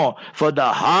more for the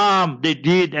harm they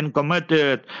did and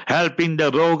committed, helping the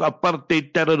rogue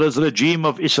apartheid terrorist regime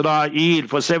of Israel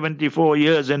for 74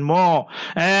 years and more,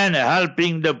 and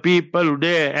helping the people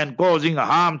there and causing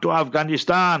harm to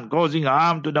Afghanistan, causing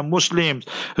harm to the Muslims.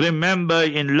 Remember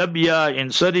in Libya,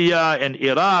 in Syria, and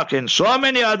Iraq, and so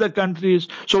many other countries.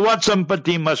 So what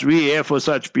sympathy must we have for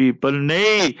such people?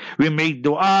 Nay, we make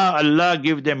dua, Allah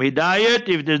give them hidayat.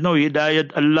 If there's no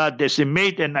hidayat, Allah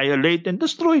decimate, annihilate, and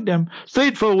destroy them.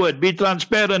 Straightforward, be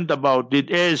transparent about it,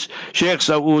 as Sheikh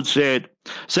Saud said.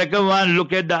 Second one,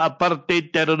 look at the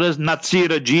apartheid terrorist Nazi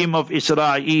regime of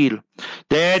Israel.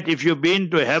 That if you've been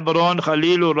to Hebron,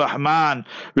 Khalilur Rahman,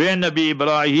 where Nabi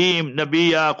Ibrahim, Nabi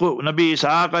Yaqub, Nabi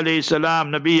Ishaq alayhi salam,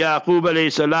 Nabi Yaqub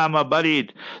alayhi salam are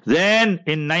buried. Then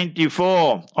in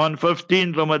 94, on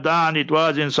 15 Ramadan, it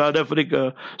was in South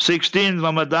Africa, 16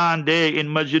 Ramadan day in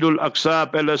Masjidul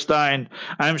Aqsa, Palestine.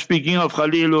 I'm speaking of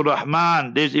Khalilur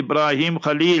Rahman. There's Ibrahim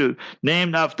Khalil,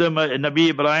 named after Nabi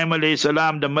Ibrahim alayhi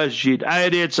salam, the masjid. I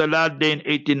read Salat day in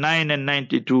 89 and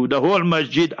 92, the whole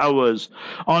masjid ours.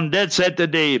 On that that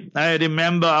Saturday, I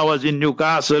remember I was in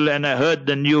Newcastle and I heard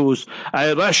the news.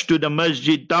 I rushed to the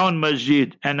masjid, town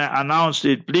masjid, and I announced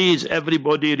it. Please,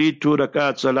 everybody read 2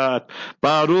 rakat salat.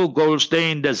 Baruch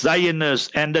Goldstein, the Zionists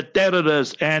and the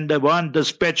terrorists and the one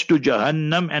dispatched to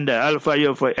Jahannam and the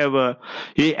hellfire forever.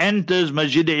 He enters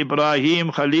Masjid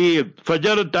Ibrahim Khalil,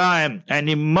 Fajr time, and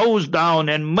he mows down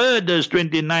and murders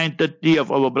 29, 30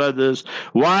 of our brothers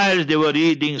while they were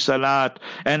reading salat,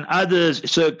 and others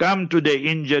succumbed to their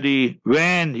injury.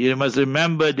 When, you must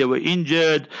remember, they were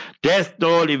injured, death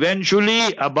toll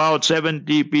eventually about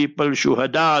 70 people,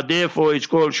 shuhada. Therefore it's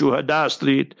called Shuhada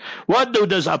Street. What do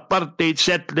those apartheid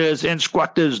settlers and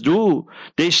squatters do?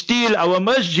 They steal our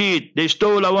masjid. They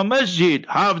stole our masjid,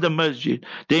 half the masjid.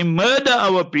 They murder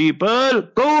our people,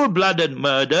 cold-blooded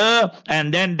murder,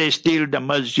 and then they steal the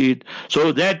masjid.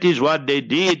 So that is what they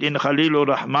did in Khalilur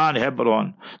Rahman,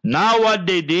 Hebron. Now what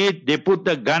they did, they put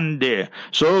a gun there.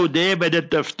 So they by the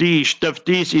taftish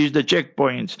is the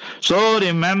checkpoints. So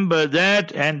remember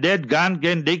that, and that gun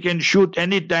they can shoot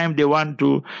anytime they want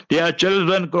to. There are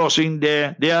children crossing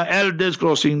there, there are elders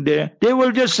crossing there. They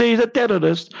will just say he's a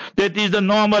terrorist. That is the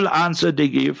normal answer they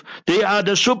give. They are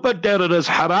the super terrorists,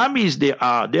 haramis they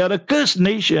are. They are a cursed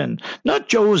nation, not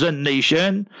chosen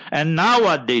nation. And now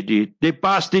what they did, they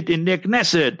passed it in the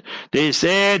Knesset. They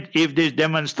said if there's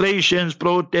demonstrations,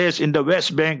 protests in the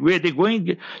West Bank, where they're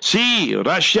going, see,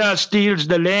 Russia steals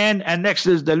the land,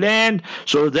 annexes the land,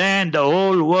 so then the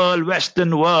whole world,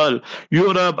 Western world,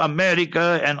 Europe,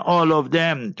 America, and all of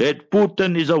them, that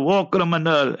Putin is a war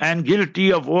criminal and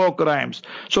guilty of war crimes.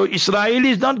 So Israel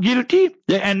is not guilty.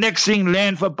 They're annexing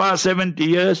land for past 70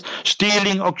 years,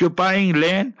 stealing, occupying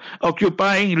land.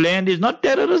 Occupying land is not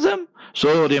terrorism.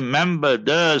 So remember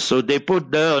this. So they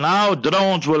put now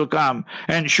drones will come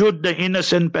and shoot the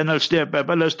innocent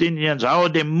Palestinians, how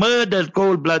they murdered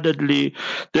cold-bloodedly.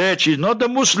 That she's not a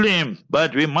Muslim,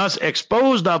 but we must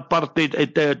expose the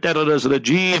apartheid terrorist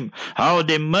regime, how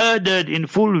they murdered in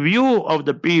full view of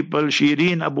the people,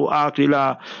 Shireen Abu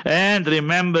Aqila. And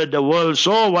remember, the world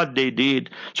saw what they did.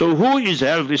 So who is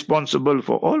held responsible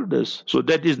for all this? So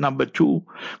that is number 2.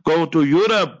 Go to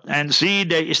Europe and see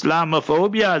the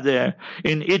Islamophobia there.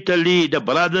 In Italy, the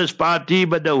Brothers Party,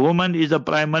 but the woman is a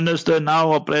prime minister now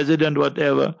or president,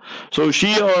 whatever. So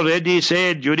she already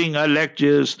said during her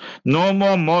lectures, no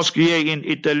more mosque here in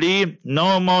Italy,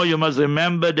 no more, you must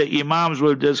remember, the imams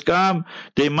will just come,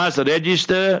 they must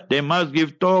register, they must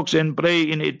give talks and pray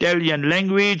in Italian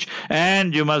language,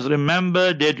 and you must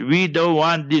remember that we don't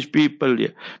want these people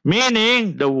here.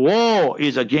 Meaning, the war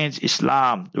is against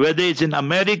Islam. Whether it's in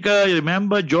America,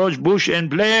 remember George Bush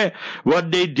and Blair,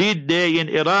 what they did there in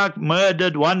Iraq,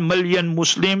 murdered 1 million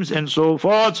Muslims and so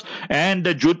forth, and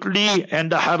the Jutli and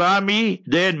the Harami,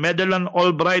 then Madeleine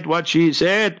Albright, what she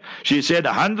said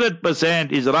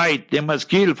 100% is right, they must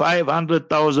kill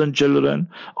 500,000 children.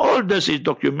 All this is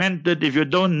documented. If you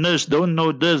don't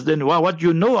know this, then what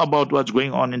you know about what's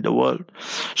going on in the world.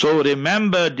 So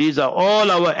remember, these are all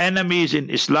our enemies in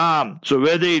Islam. So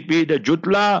whether it be the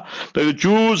Jutla, the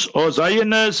Jews or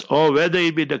Zionists, or whether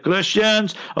it be the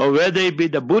Christians, or whether it be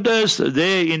the Buddhists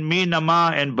there in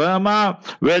Myanmar and Burma,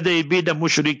 whether it be the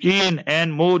Mushrikeen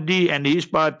and Modi and his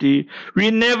party, we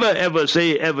never ever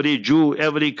say every Jew,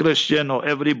 every Christian, or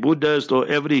every Buddhist, or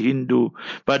every Hindu,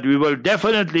 but we will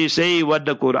definitely say what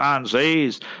the Quran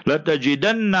says.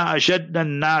 لَتَجِدَنَّ أَشَدَّ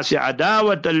النَّاسِ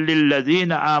عَدَاوَةً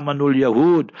لِلَّذِينَ آمَنُوا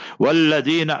الْيَهُودِ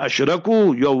وَالَّذِينَ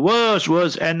أَشْرَكُوا. Your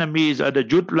worst enemies are the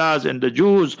Jutlas and the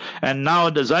Jews, and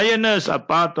now the Zionists are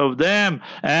part of them.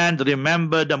 And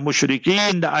remember the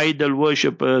Mushrikeen, the idol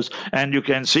worshippers, and you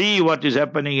can see what is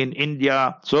happening in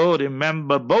India. So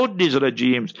remember both these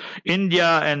regimes,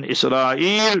 India and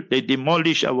Israel, they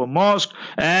demolish our mosque,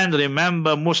 and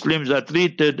remember Muslims are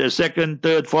treated as second,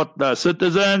 third, fourth class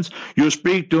citizens. You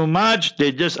speak too much,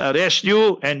 they just arrest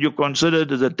you and you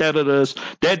considered as a terrorist.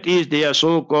 That is their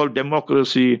so-called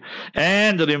democracy.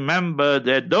 And remember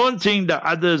that don't think the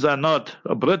others are not.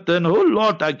 Britain, whole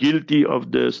lot are guilty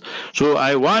of this. So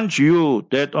I want you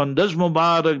that on this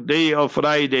Mubarak day of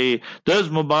Friday, this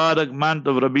Mubarak month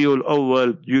of Rabiul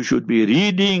Awwal, you should be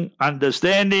reading,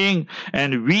 understanding,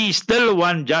 and we still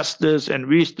want justice and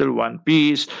we still want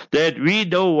peace. That we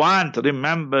don't want,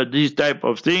 remember, these type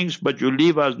of things, but you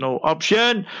leave us no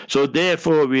option. So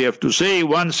therefore we have to say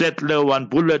one settler, one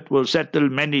bullet will settle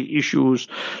many issues.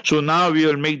 So now we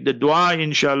will make the dua,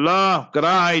 inshallah,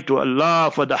 cry to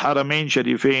Allah for the Haramain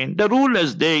Sharifain, the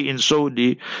rulers there in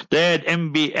Saudi, that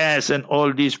MBS and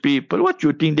all these people. What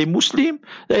you think saying they Muslim.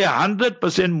 They are 100%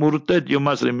 murtad. You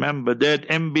must remember that.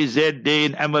 MBZ there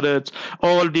in Emirates,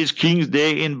 all these kings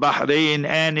there in Bahrain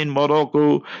and in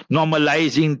Morocco,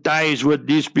 normalizing ties with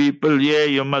these people. Yeah,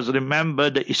 you must remember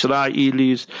the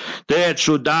Israelis. That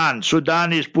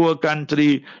Sudan is poor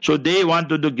country, so they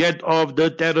wanted to get off the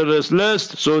terrorist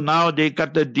list. So now they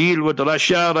cut a deal with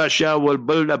Russia. Russia will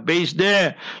build a base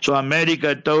there. So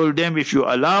America told them, if you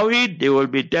allow it, there will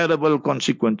be terrible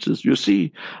consequences. You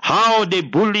see how they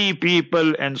bully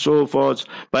people and so forth,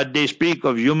 but they speak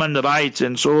of human rights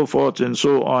and so forth and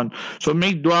so on. So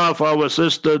make dua for our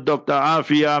sister Dr.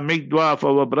 Afia, make dua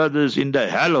for our brothers in the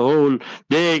hellhole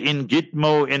there in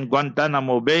Gitmo in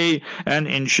Guantanamo Bay, and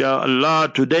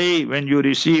inshallah today when you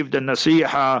receive the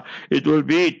nasiha, it will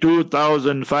be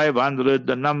 2,500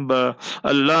 the number.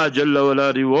 Allah Jalla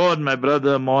wala reward my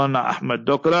brother Maulana Ahmad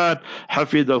Dokrat,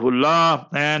 Hafidahullah,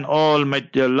 and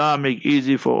Almighty Allah make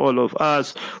easy for all of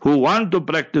us who want to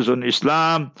practice on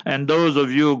Islam, and those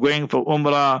of you going for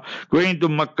Umrah, going to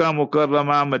Makkah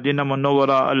Mukarramah, Medina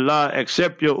Munawwara, Allah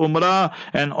accept your Umrah,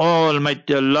 and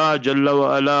Almighty Allah Jalla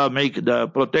wa ala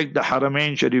protect the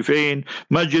Haramain Sharifain,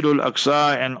 Masjidul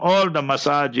Aqsa, and all the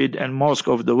masajid and mosque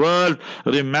of the world.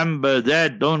 Remember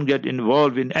that, don't get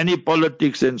involved in any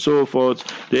politics and so forth.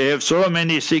 They have so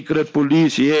many secret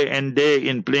police here and there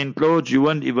in plain clothes, you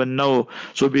won't even know.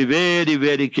 So be very,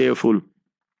 very careful.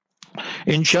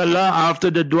 Inshallah, after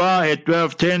the dua at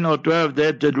 12:10 or 12,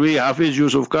 that we Hafiz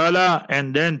Yusuf Kala,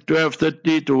 and then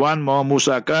 12:30 to 1 more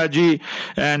Musa Kaji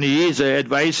and his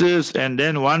advices, and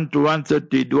then 1 to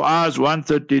 1:30 duas,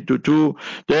 1:30 to 2,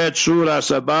 that Surah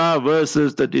Sabah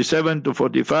verses 37 to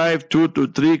 45, 2 to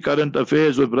 3 current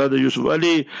affairs with Brother Yusuf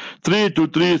Ali, 3 to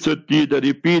 3:30 the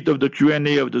repeat of the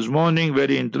Q&A of this morning,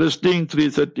 very interesting,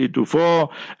 3:30 to 4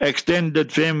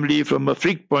 extended family from a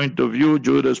fiqh point of view,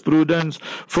 jurisprudence,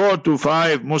 4 to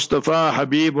 5 Mustafa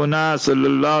Habibuna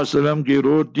sallallahu alaihi wasallam ki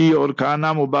roti or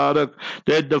khana mubarak,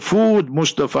 that the food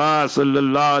Mustafa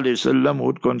sallallahu alaihi wasallam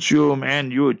would consume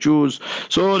and you choose.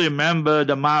 So remember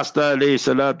the Master alayhi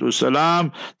salatu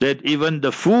salam, that even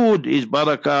the food is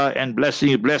barakah and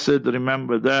blessed,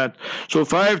 remember that. So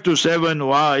 5 to 7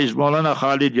 is Maulana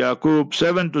Khalid Yaqub,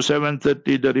 7 to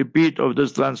 7:30 the repeat of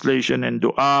this translation and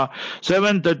dua,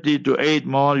 7:30 to 8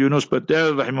 more Yunus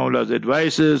Patel rahimahullah's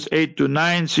advices, 8 to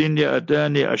 9 senior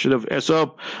attorney Ashraf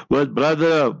Esop with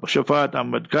brother Shafat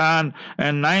Ahmad Khan,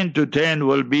 and 9 to 10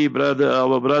 will be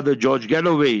our brother George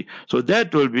Galloway. So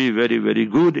that will be very, very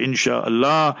good,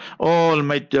 inshallah.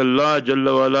 Almighty Allah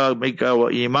Jalla wala make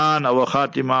our iman, our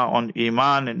khatima on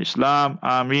iman and Islam.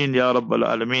 Ameen ya Rabbal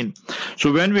Alameen.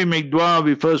 So when we make dua,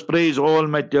 we first praise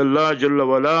Almighty Allah Jalla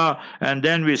wala, and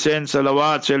then we send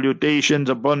salawat, salutations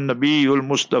upon Nabiul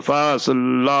Mustafa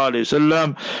sallallahu alaihi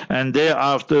wasallam, and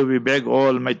thereafter we beg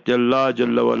Almighty Allah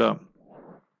Jalla wala.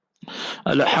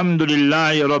 الحمد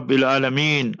لله رب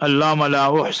العالمين اللهم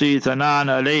لا أحصي ثناء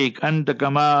عليك أنت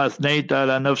كما أثنيت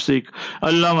على نفسك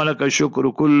اللهم لك الشكر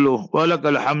كله ولك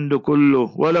الحمد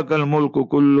كله ولك الملك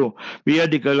كله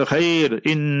بيدك الخير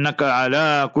إنك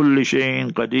على كل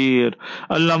شيء قدير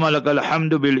اللهم لك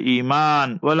الحمد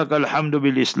بالإيمان ولك الحمد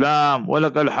بالإسلام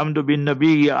ولك الحمد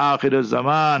بالنبي آخر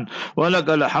الزمان ولك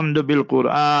الحمد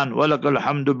بالقرآن ولك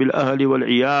الحمد بالأهل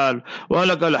والعيال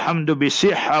ولك الحمد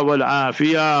بالصحة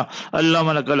والعافية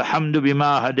اللهم لك الحمد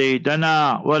بما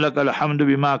هديتنا ولك الحمد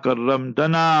بما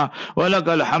كرمتنا ولك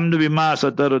الحمد بما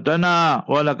سترتنا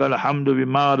ولك الحمد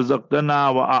بما رزقتنا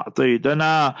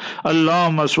وأعطيتنا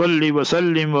اللهم صل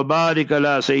وسلم وبارك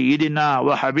على سيدنا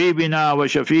وحبيبنا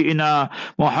وشفيئنا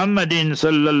محمد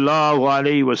صلى الله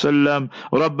عليه وسلم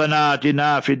ربنا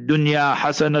آتنا في الدنيا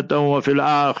حسنة وفي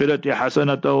الآخرة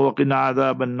حسنة وقنا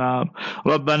عذاب النار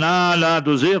ربنا لا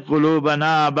تزغ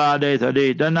قلوبنا بعد إذ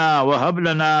هديتنا وهب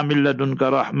لنا من لدنك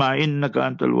رحمة إنك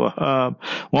أنت الوهاب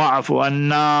واعف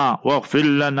عنا واغفر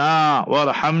لنا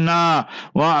وارحمنا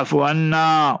واعف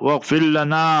عنا واغفر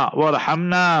لنا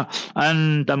وارحمنا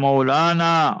أنت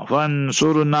مولانا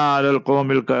فانصرنا على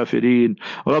القوم الكافرين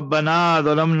ربنا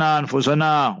ظلمنا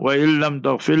أنفسنا وإن لم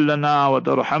تغفر لنا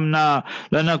وترحمنا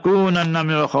لنكونن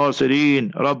من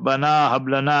الخاسرين ربنا هب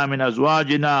لنا من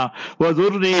أزواجنا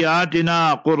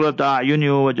وذرياتنا قرة أعين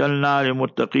واجعلنا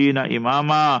للمتقين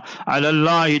إماما على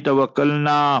الله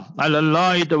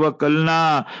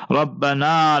توكلنا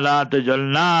ربنا لا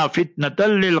تجعلنا فتنة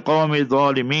للقوم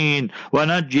الظالمين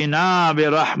ونجنا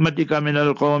برحمتك من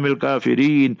القوم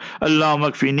الكافرين اللهم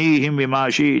اكفنيهم بما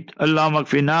شئت اللهم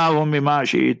اكفناهم بما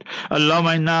شئت اللهم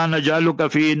إنا نجعلك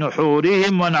في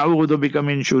نحورهم ونعوذ بك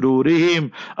من شرورهم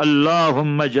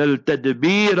اللهم اجعل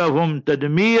تدبيرهم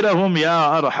تدميرهم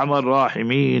يا أرحم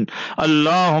الراحمين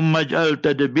اللهم اجعل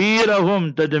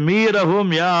تدبيرهم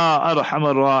تدميرهم يا أرحم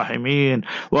الراحمين الراحمين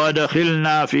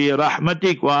وادخلنا في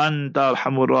رحمتك وأنت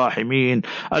أرحم الراحمين.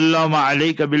 اللهم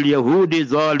عليك باليهود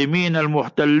الظالمين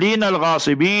المحتلين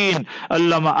الغاصبين،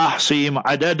 اللهم أحصهم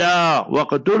عددا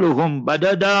واقتلهم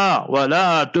بددا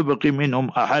ولا تبق منهم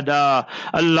أحدا.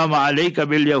 اللهم عليك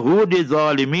باليهود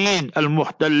الظالمين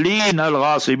المحتلين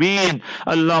الغاصبين،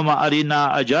 اللهم أرنا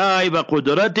عجائب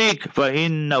قدرتك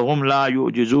فإنهم لا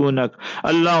يعجزونك.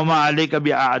 اللهم عليك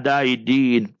بأعداء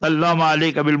الدين، اللهم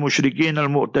عليك بالمشركين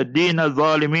المعتدين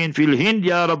الظالمين في الهند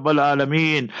يا رب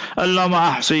العالمين. اللهم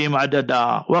أحصهم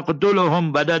عددا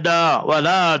واقتلهم بددا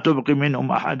ولا تبق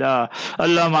منهم أحدا.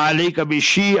 اللهم عليك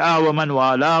بالشيعة ومن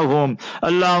والاهم،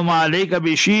 اللهم عليك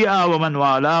بالشيعة ومن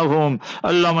والاهم.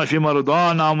 اللهم اشف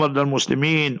مرضانا ومرضى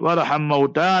المسلمين وارحم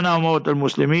موتانا وموتى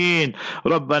المسلمين.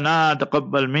 ربنا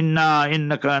تقبل منا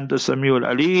إنك أنت السميع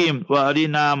العليم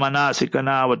وأرنا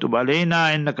مناسكنا وتب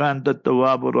علينا إنك أنت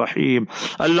التواب الرحيم.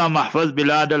 اللهم احفظ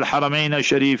بلاد الحرمين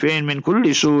الشريفين من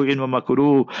كل سوء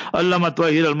ومكروه. اللهم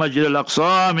طهر المسجد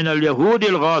الأقصى من اليهود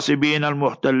الغاصبين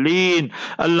المحتلين.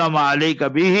 اللهم عليك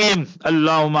بهم،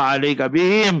 اللهم عليك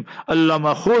بهم.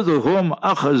 اللهم خذهم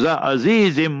أخذ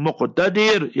عزيز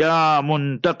مقتدر يا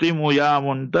منتقم يا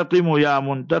منتقم يا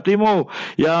منتقم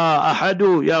يا أحد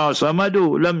يا صمد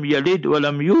لم يلد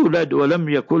ولم يولد ولم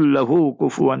يكن له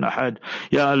كفوا أحد.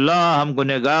 یا اللہ ہم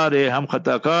گنہگار ہیں، ہم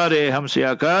خطاکار ہیں، ہم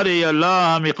سیاکار ہیں، یا اللہ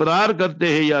ہم اقرار کرتے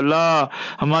ہیں، یا اللہ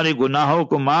ہمارے گناہوں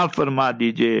کو معاف فرما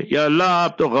دیجئے. یا اللہ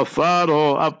آپ تو غفار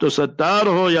ہو، آپ تو ستار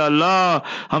ہو، یا اللہ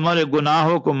ہمارے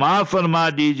گناہوں کو معاف فرما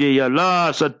دیجئے. یا اللہ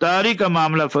ستاری کا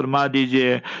معاملہ فرما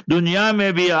دیجئے، دنیا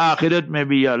میں بھی آخرت میں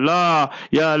بھی. یا اللہ،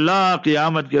 یا اللہ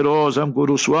قیامت کے روز ہم کو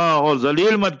رسوا اور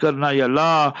ذلیل مت کرنا. یا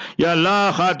اللہ، یا اللہ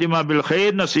خاتمہ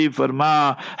بالخیر نصیب فرما.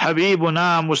 حبیبنا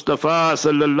مصطفیٰ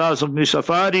صلی اللہ علیہ وسلم کی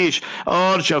سفارش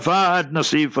اور شفاعت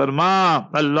نصیب فرما.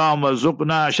 اللہم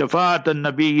ارزقنا شفاعت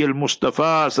النبی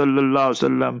المصطفیٰ صلی اللہ علیہ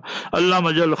وسلم. اللہم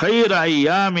اجعل خیر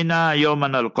ایامنا یوم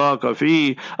نلقاک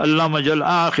فی. اللہم اجعل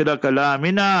آخر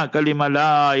کلامنا کلمہ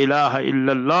لا الہ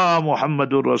الا اللہ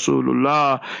محمد رسول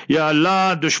اللہ. یا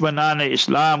اللہ دشمنان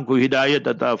اسلام کو ہدایت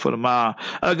عطا فرما.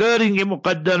 اگر ان کے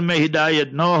مقدر میں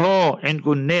ہدایت نہ ہو ان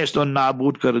کو نیست و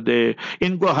نابود کر دے،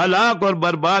 ان کو ہلاک اور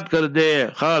برباد کر دے.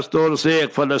 خاص طور سے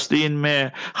فلسطین میں،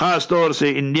 خاص طور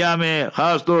سے انڈیا میں،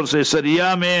 خاص طور سے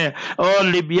سریا میں اور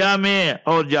لیبیا میں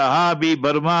اور جہاں بھی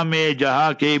برما میں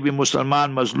جہاں کے بھی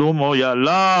مسلمان مظلوم ہو. یا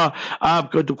اللہ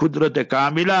آپ کا تو قدرت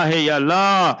کاملہ ہے. یا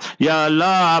اللہ، یا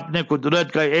اللہ آپ نے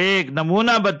قدرت کا ایک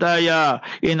نمونہ بتایا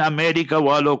ان امریکہ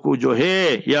والوں کو جو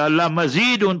ہے. یا اللہ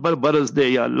مزید ان پر برس دے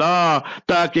یا اللہ،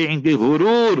 تاکہ ان کی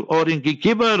غرور اور ان کی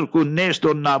کبر کو نیست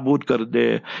اور نابود کر دے.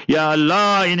 یا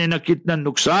اللہ انہیں نہ کتنا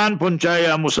نقصان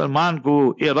پہنچایا مسلمان کو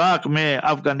عراق میں،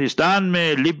 افغانستان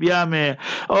میں، لیبیا میں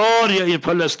اور یہ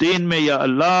فلسطین میں. یا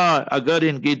اللہ اگر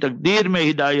ان کی تقدیر میں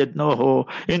ہدایت نہ ہو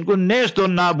ان کو نیست اور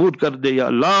نابود کر دے. یا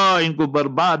اللہ ان کو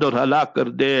برباد اور ہلاک کر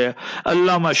دے.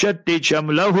 اللہم شتت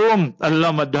شملہم،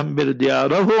 اللہم دمر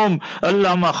دیارہم،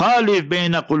 اللہم خالف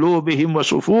بین قلوبہم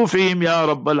وصفوفہم یا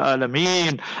رب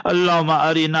العالمین. اللہم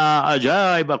ارنا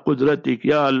عجائب قدرتک.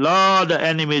 یا اللہ the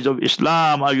enemies of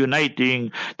Islam are uniting.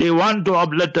 They want to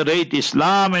obliterate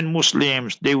Islam and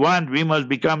Muslims. They want we must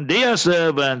become their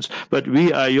servants, but we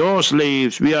are your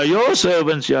slaves. We are your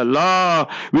servants, Ya Allah.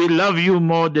 We love you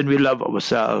more than we love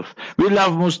ourselves. We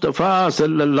love Mustafa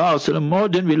sallallahu alaihi wasallam more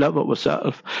than we love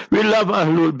ourselves. We love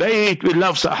Ahlul Bayt. We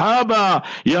love Sahaba.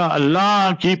 Ya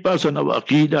Allah, keep us on our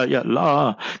Aqidah, Ya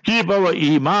Allah. Keep our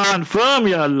Iman firm,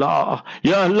 Ya Allah.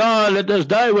 Ya Allah, let us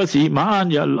die with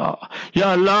Iman, Ya Allah.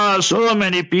 Ya Allah, so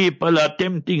many people are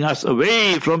tempting us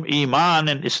away from Iman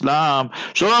and Islam.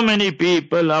 So many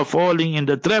people are falling in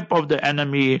the trap of the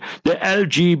enemy, the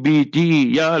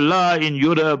LGBT. Ya Allah, in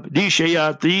Europe, these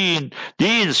shayateen,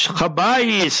 these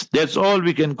khabais, that's all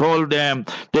we can call them.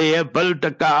 They have built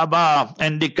a Kaaba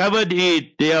and they covered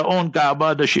it, their own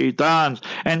Kaaba, the shaitans,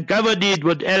 and covered it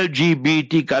with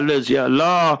LGBT colors, Ya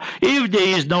Allah. If there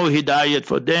is no hidayat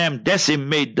for them,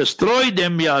 decimate, destroy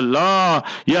them, Ya Allah.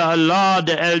 Ya Allah,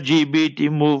 the LGBT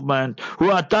movement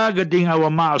who are targeting our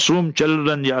ma'asum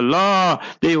children, Ya Allah.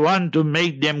 They want to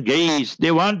make them gays.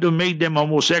 They want to make them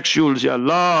homosexuals, Ya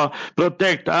Allah.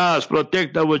 Protect us,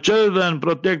 protect our children,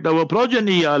 protect our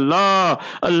progeny, Ya Allah.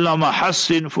 Allahumma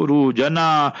hassin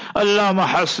furujana. Allahumma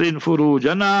hassin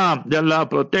furujana. Ya Allah,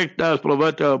 protect us,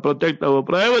 protect our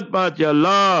private part, Ya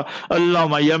Allah.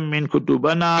 Allahumma yammin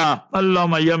kutubana.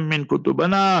 Allahumma yammin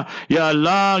kutubana. Ya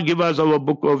Allah, give us our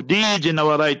book of deeds in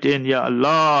our right hand, Ya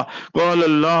Allah. قال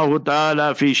الله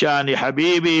تعالى في شان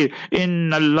حبيبي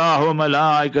إن الله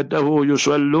وملائكته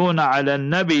يصلون على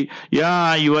النبي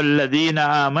يا أيها الذين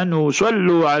آمنوا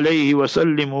صلوا عليه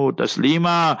وسلموا تسليما.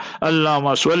 تسليما اللهم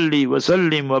صل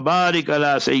وسلم وبارك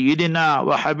على سيدنا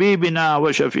وحبيبنا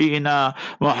وشفيعنا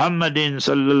محمد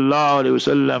صلى الله عليه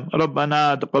وسلم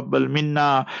ربنا تقبل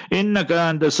منا إنك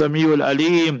أنت السميع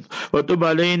العليم وتب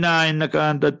علينا إنك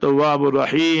أنت التواب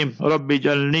الرحيم رب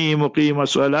اجعلني مقيم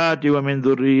الصلاة ومن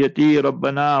ذريتي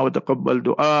ربنا وتقبل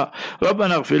دعاء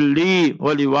ربنا اغفر لي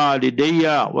ولوالدي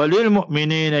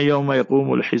وللمؤمنين يوم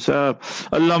يقوم الحساب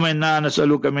اللهم إنا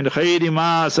نسألك من خير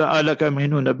ما سألك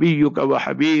منه نبيك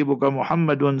وحبيبك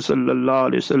محمد صلى الله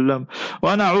عليه وسلم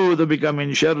ونعوذ بك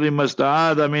من شر ما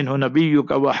استعاذ منه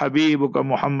نبيك وحبيبك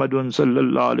محمد صلى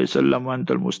الله عليه وسلم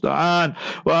وأنت المستعان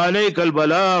وعليك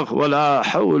البلاغ ولا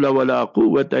حول ولا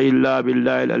قوة إلا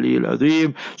بالله العلي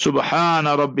العظيم سبحان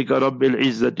ربك رب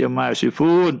العزة عما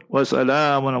يصفون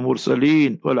وسلام على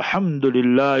المرسلين والحمد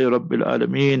لله رب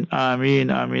العالمين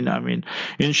آمين آمين آمين.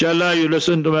 Inshallah, you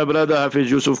listen to my brother Hafiz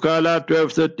Yusuf Kala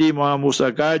 12:30 Muhammad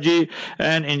Musa Kaji,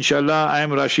 and inshallah I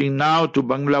am rushing now to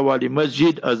Bangla Wali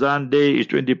Masjid. Azan day is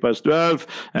 12:20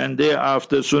 and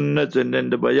thereafter Sunnat and then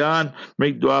the Bayan.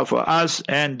 Make dua for us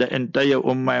and the entire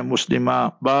Ummah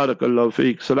Muslimah. Barakallahu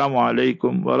feek. Assalamu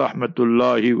alaikum wa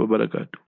rahmatullahi wa barakatuh.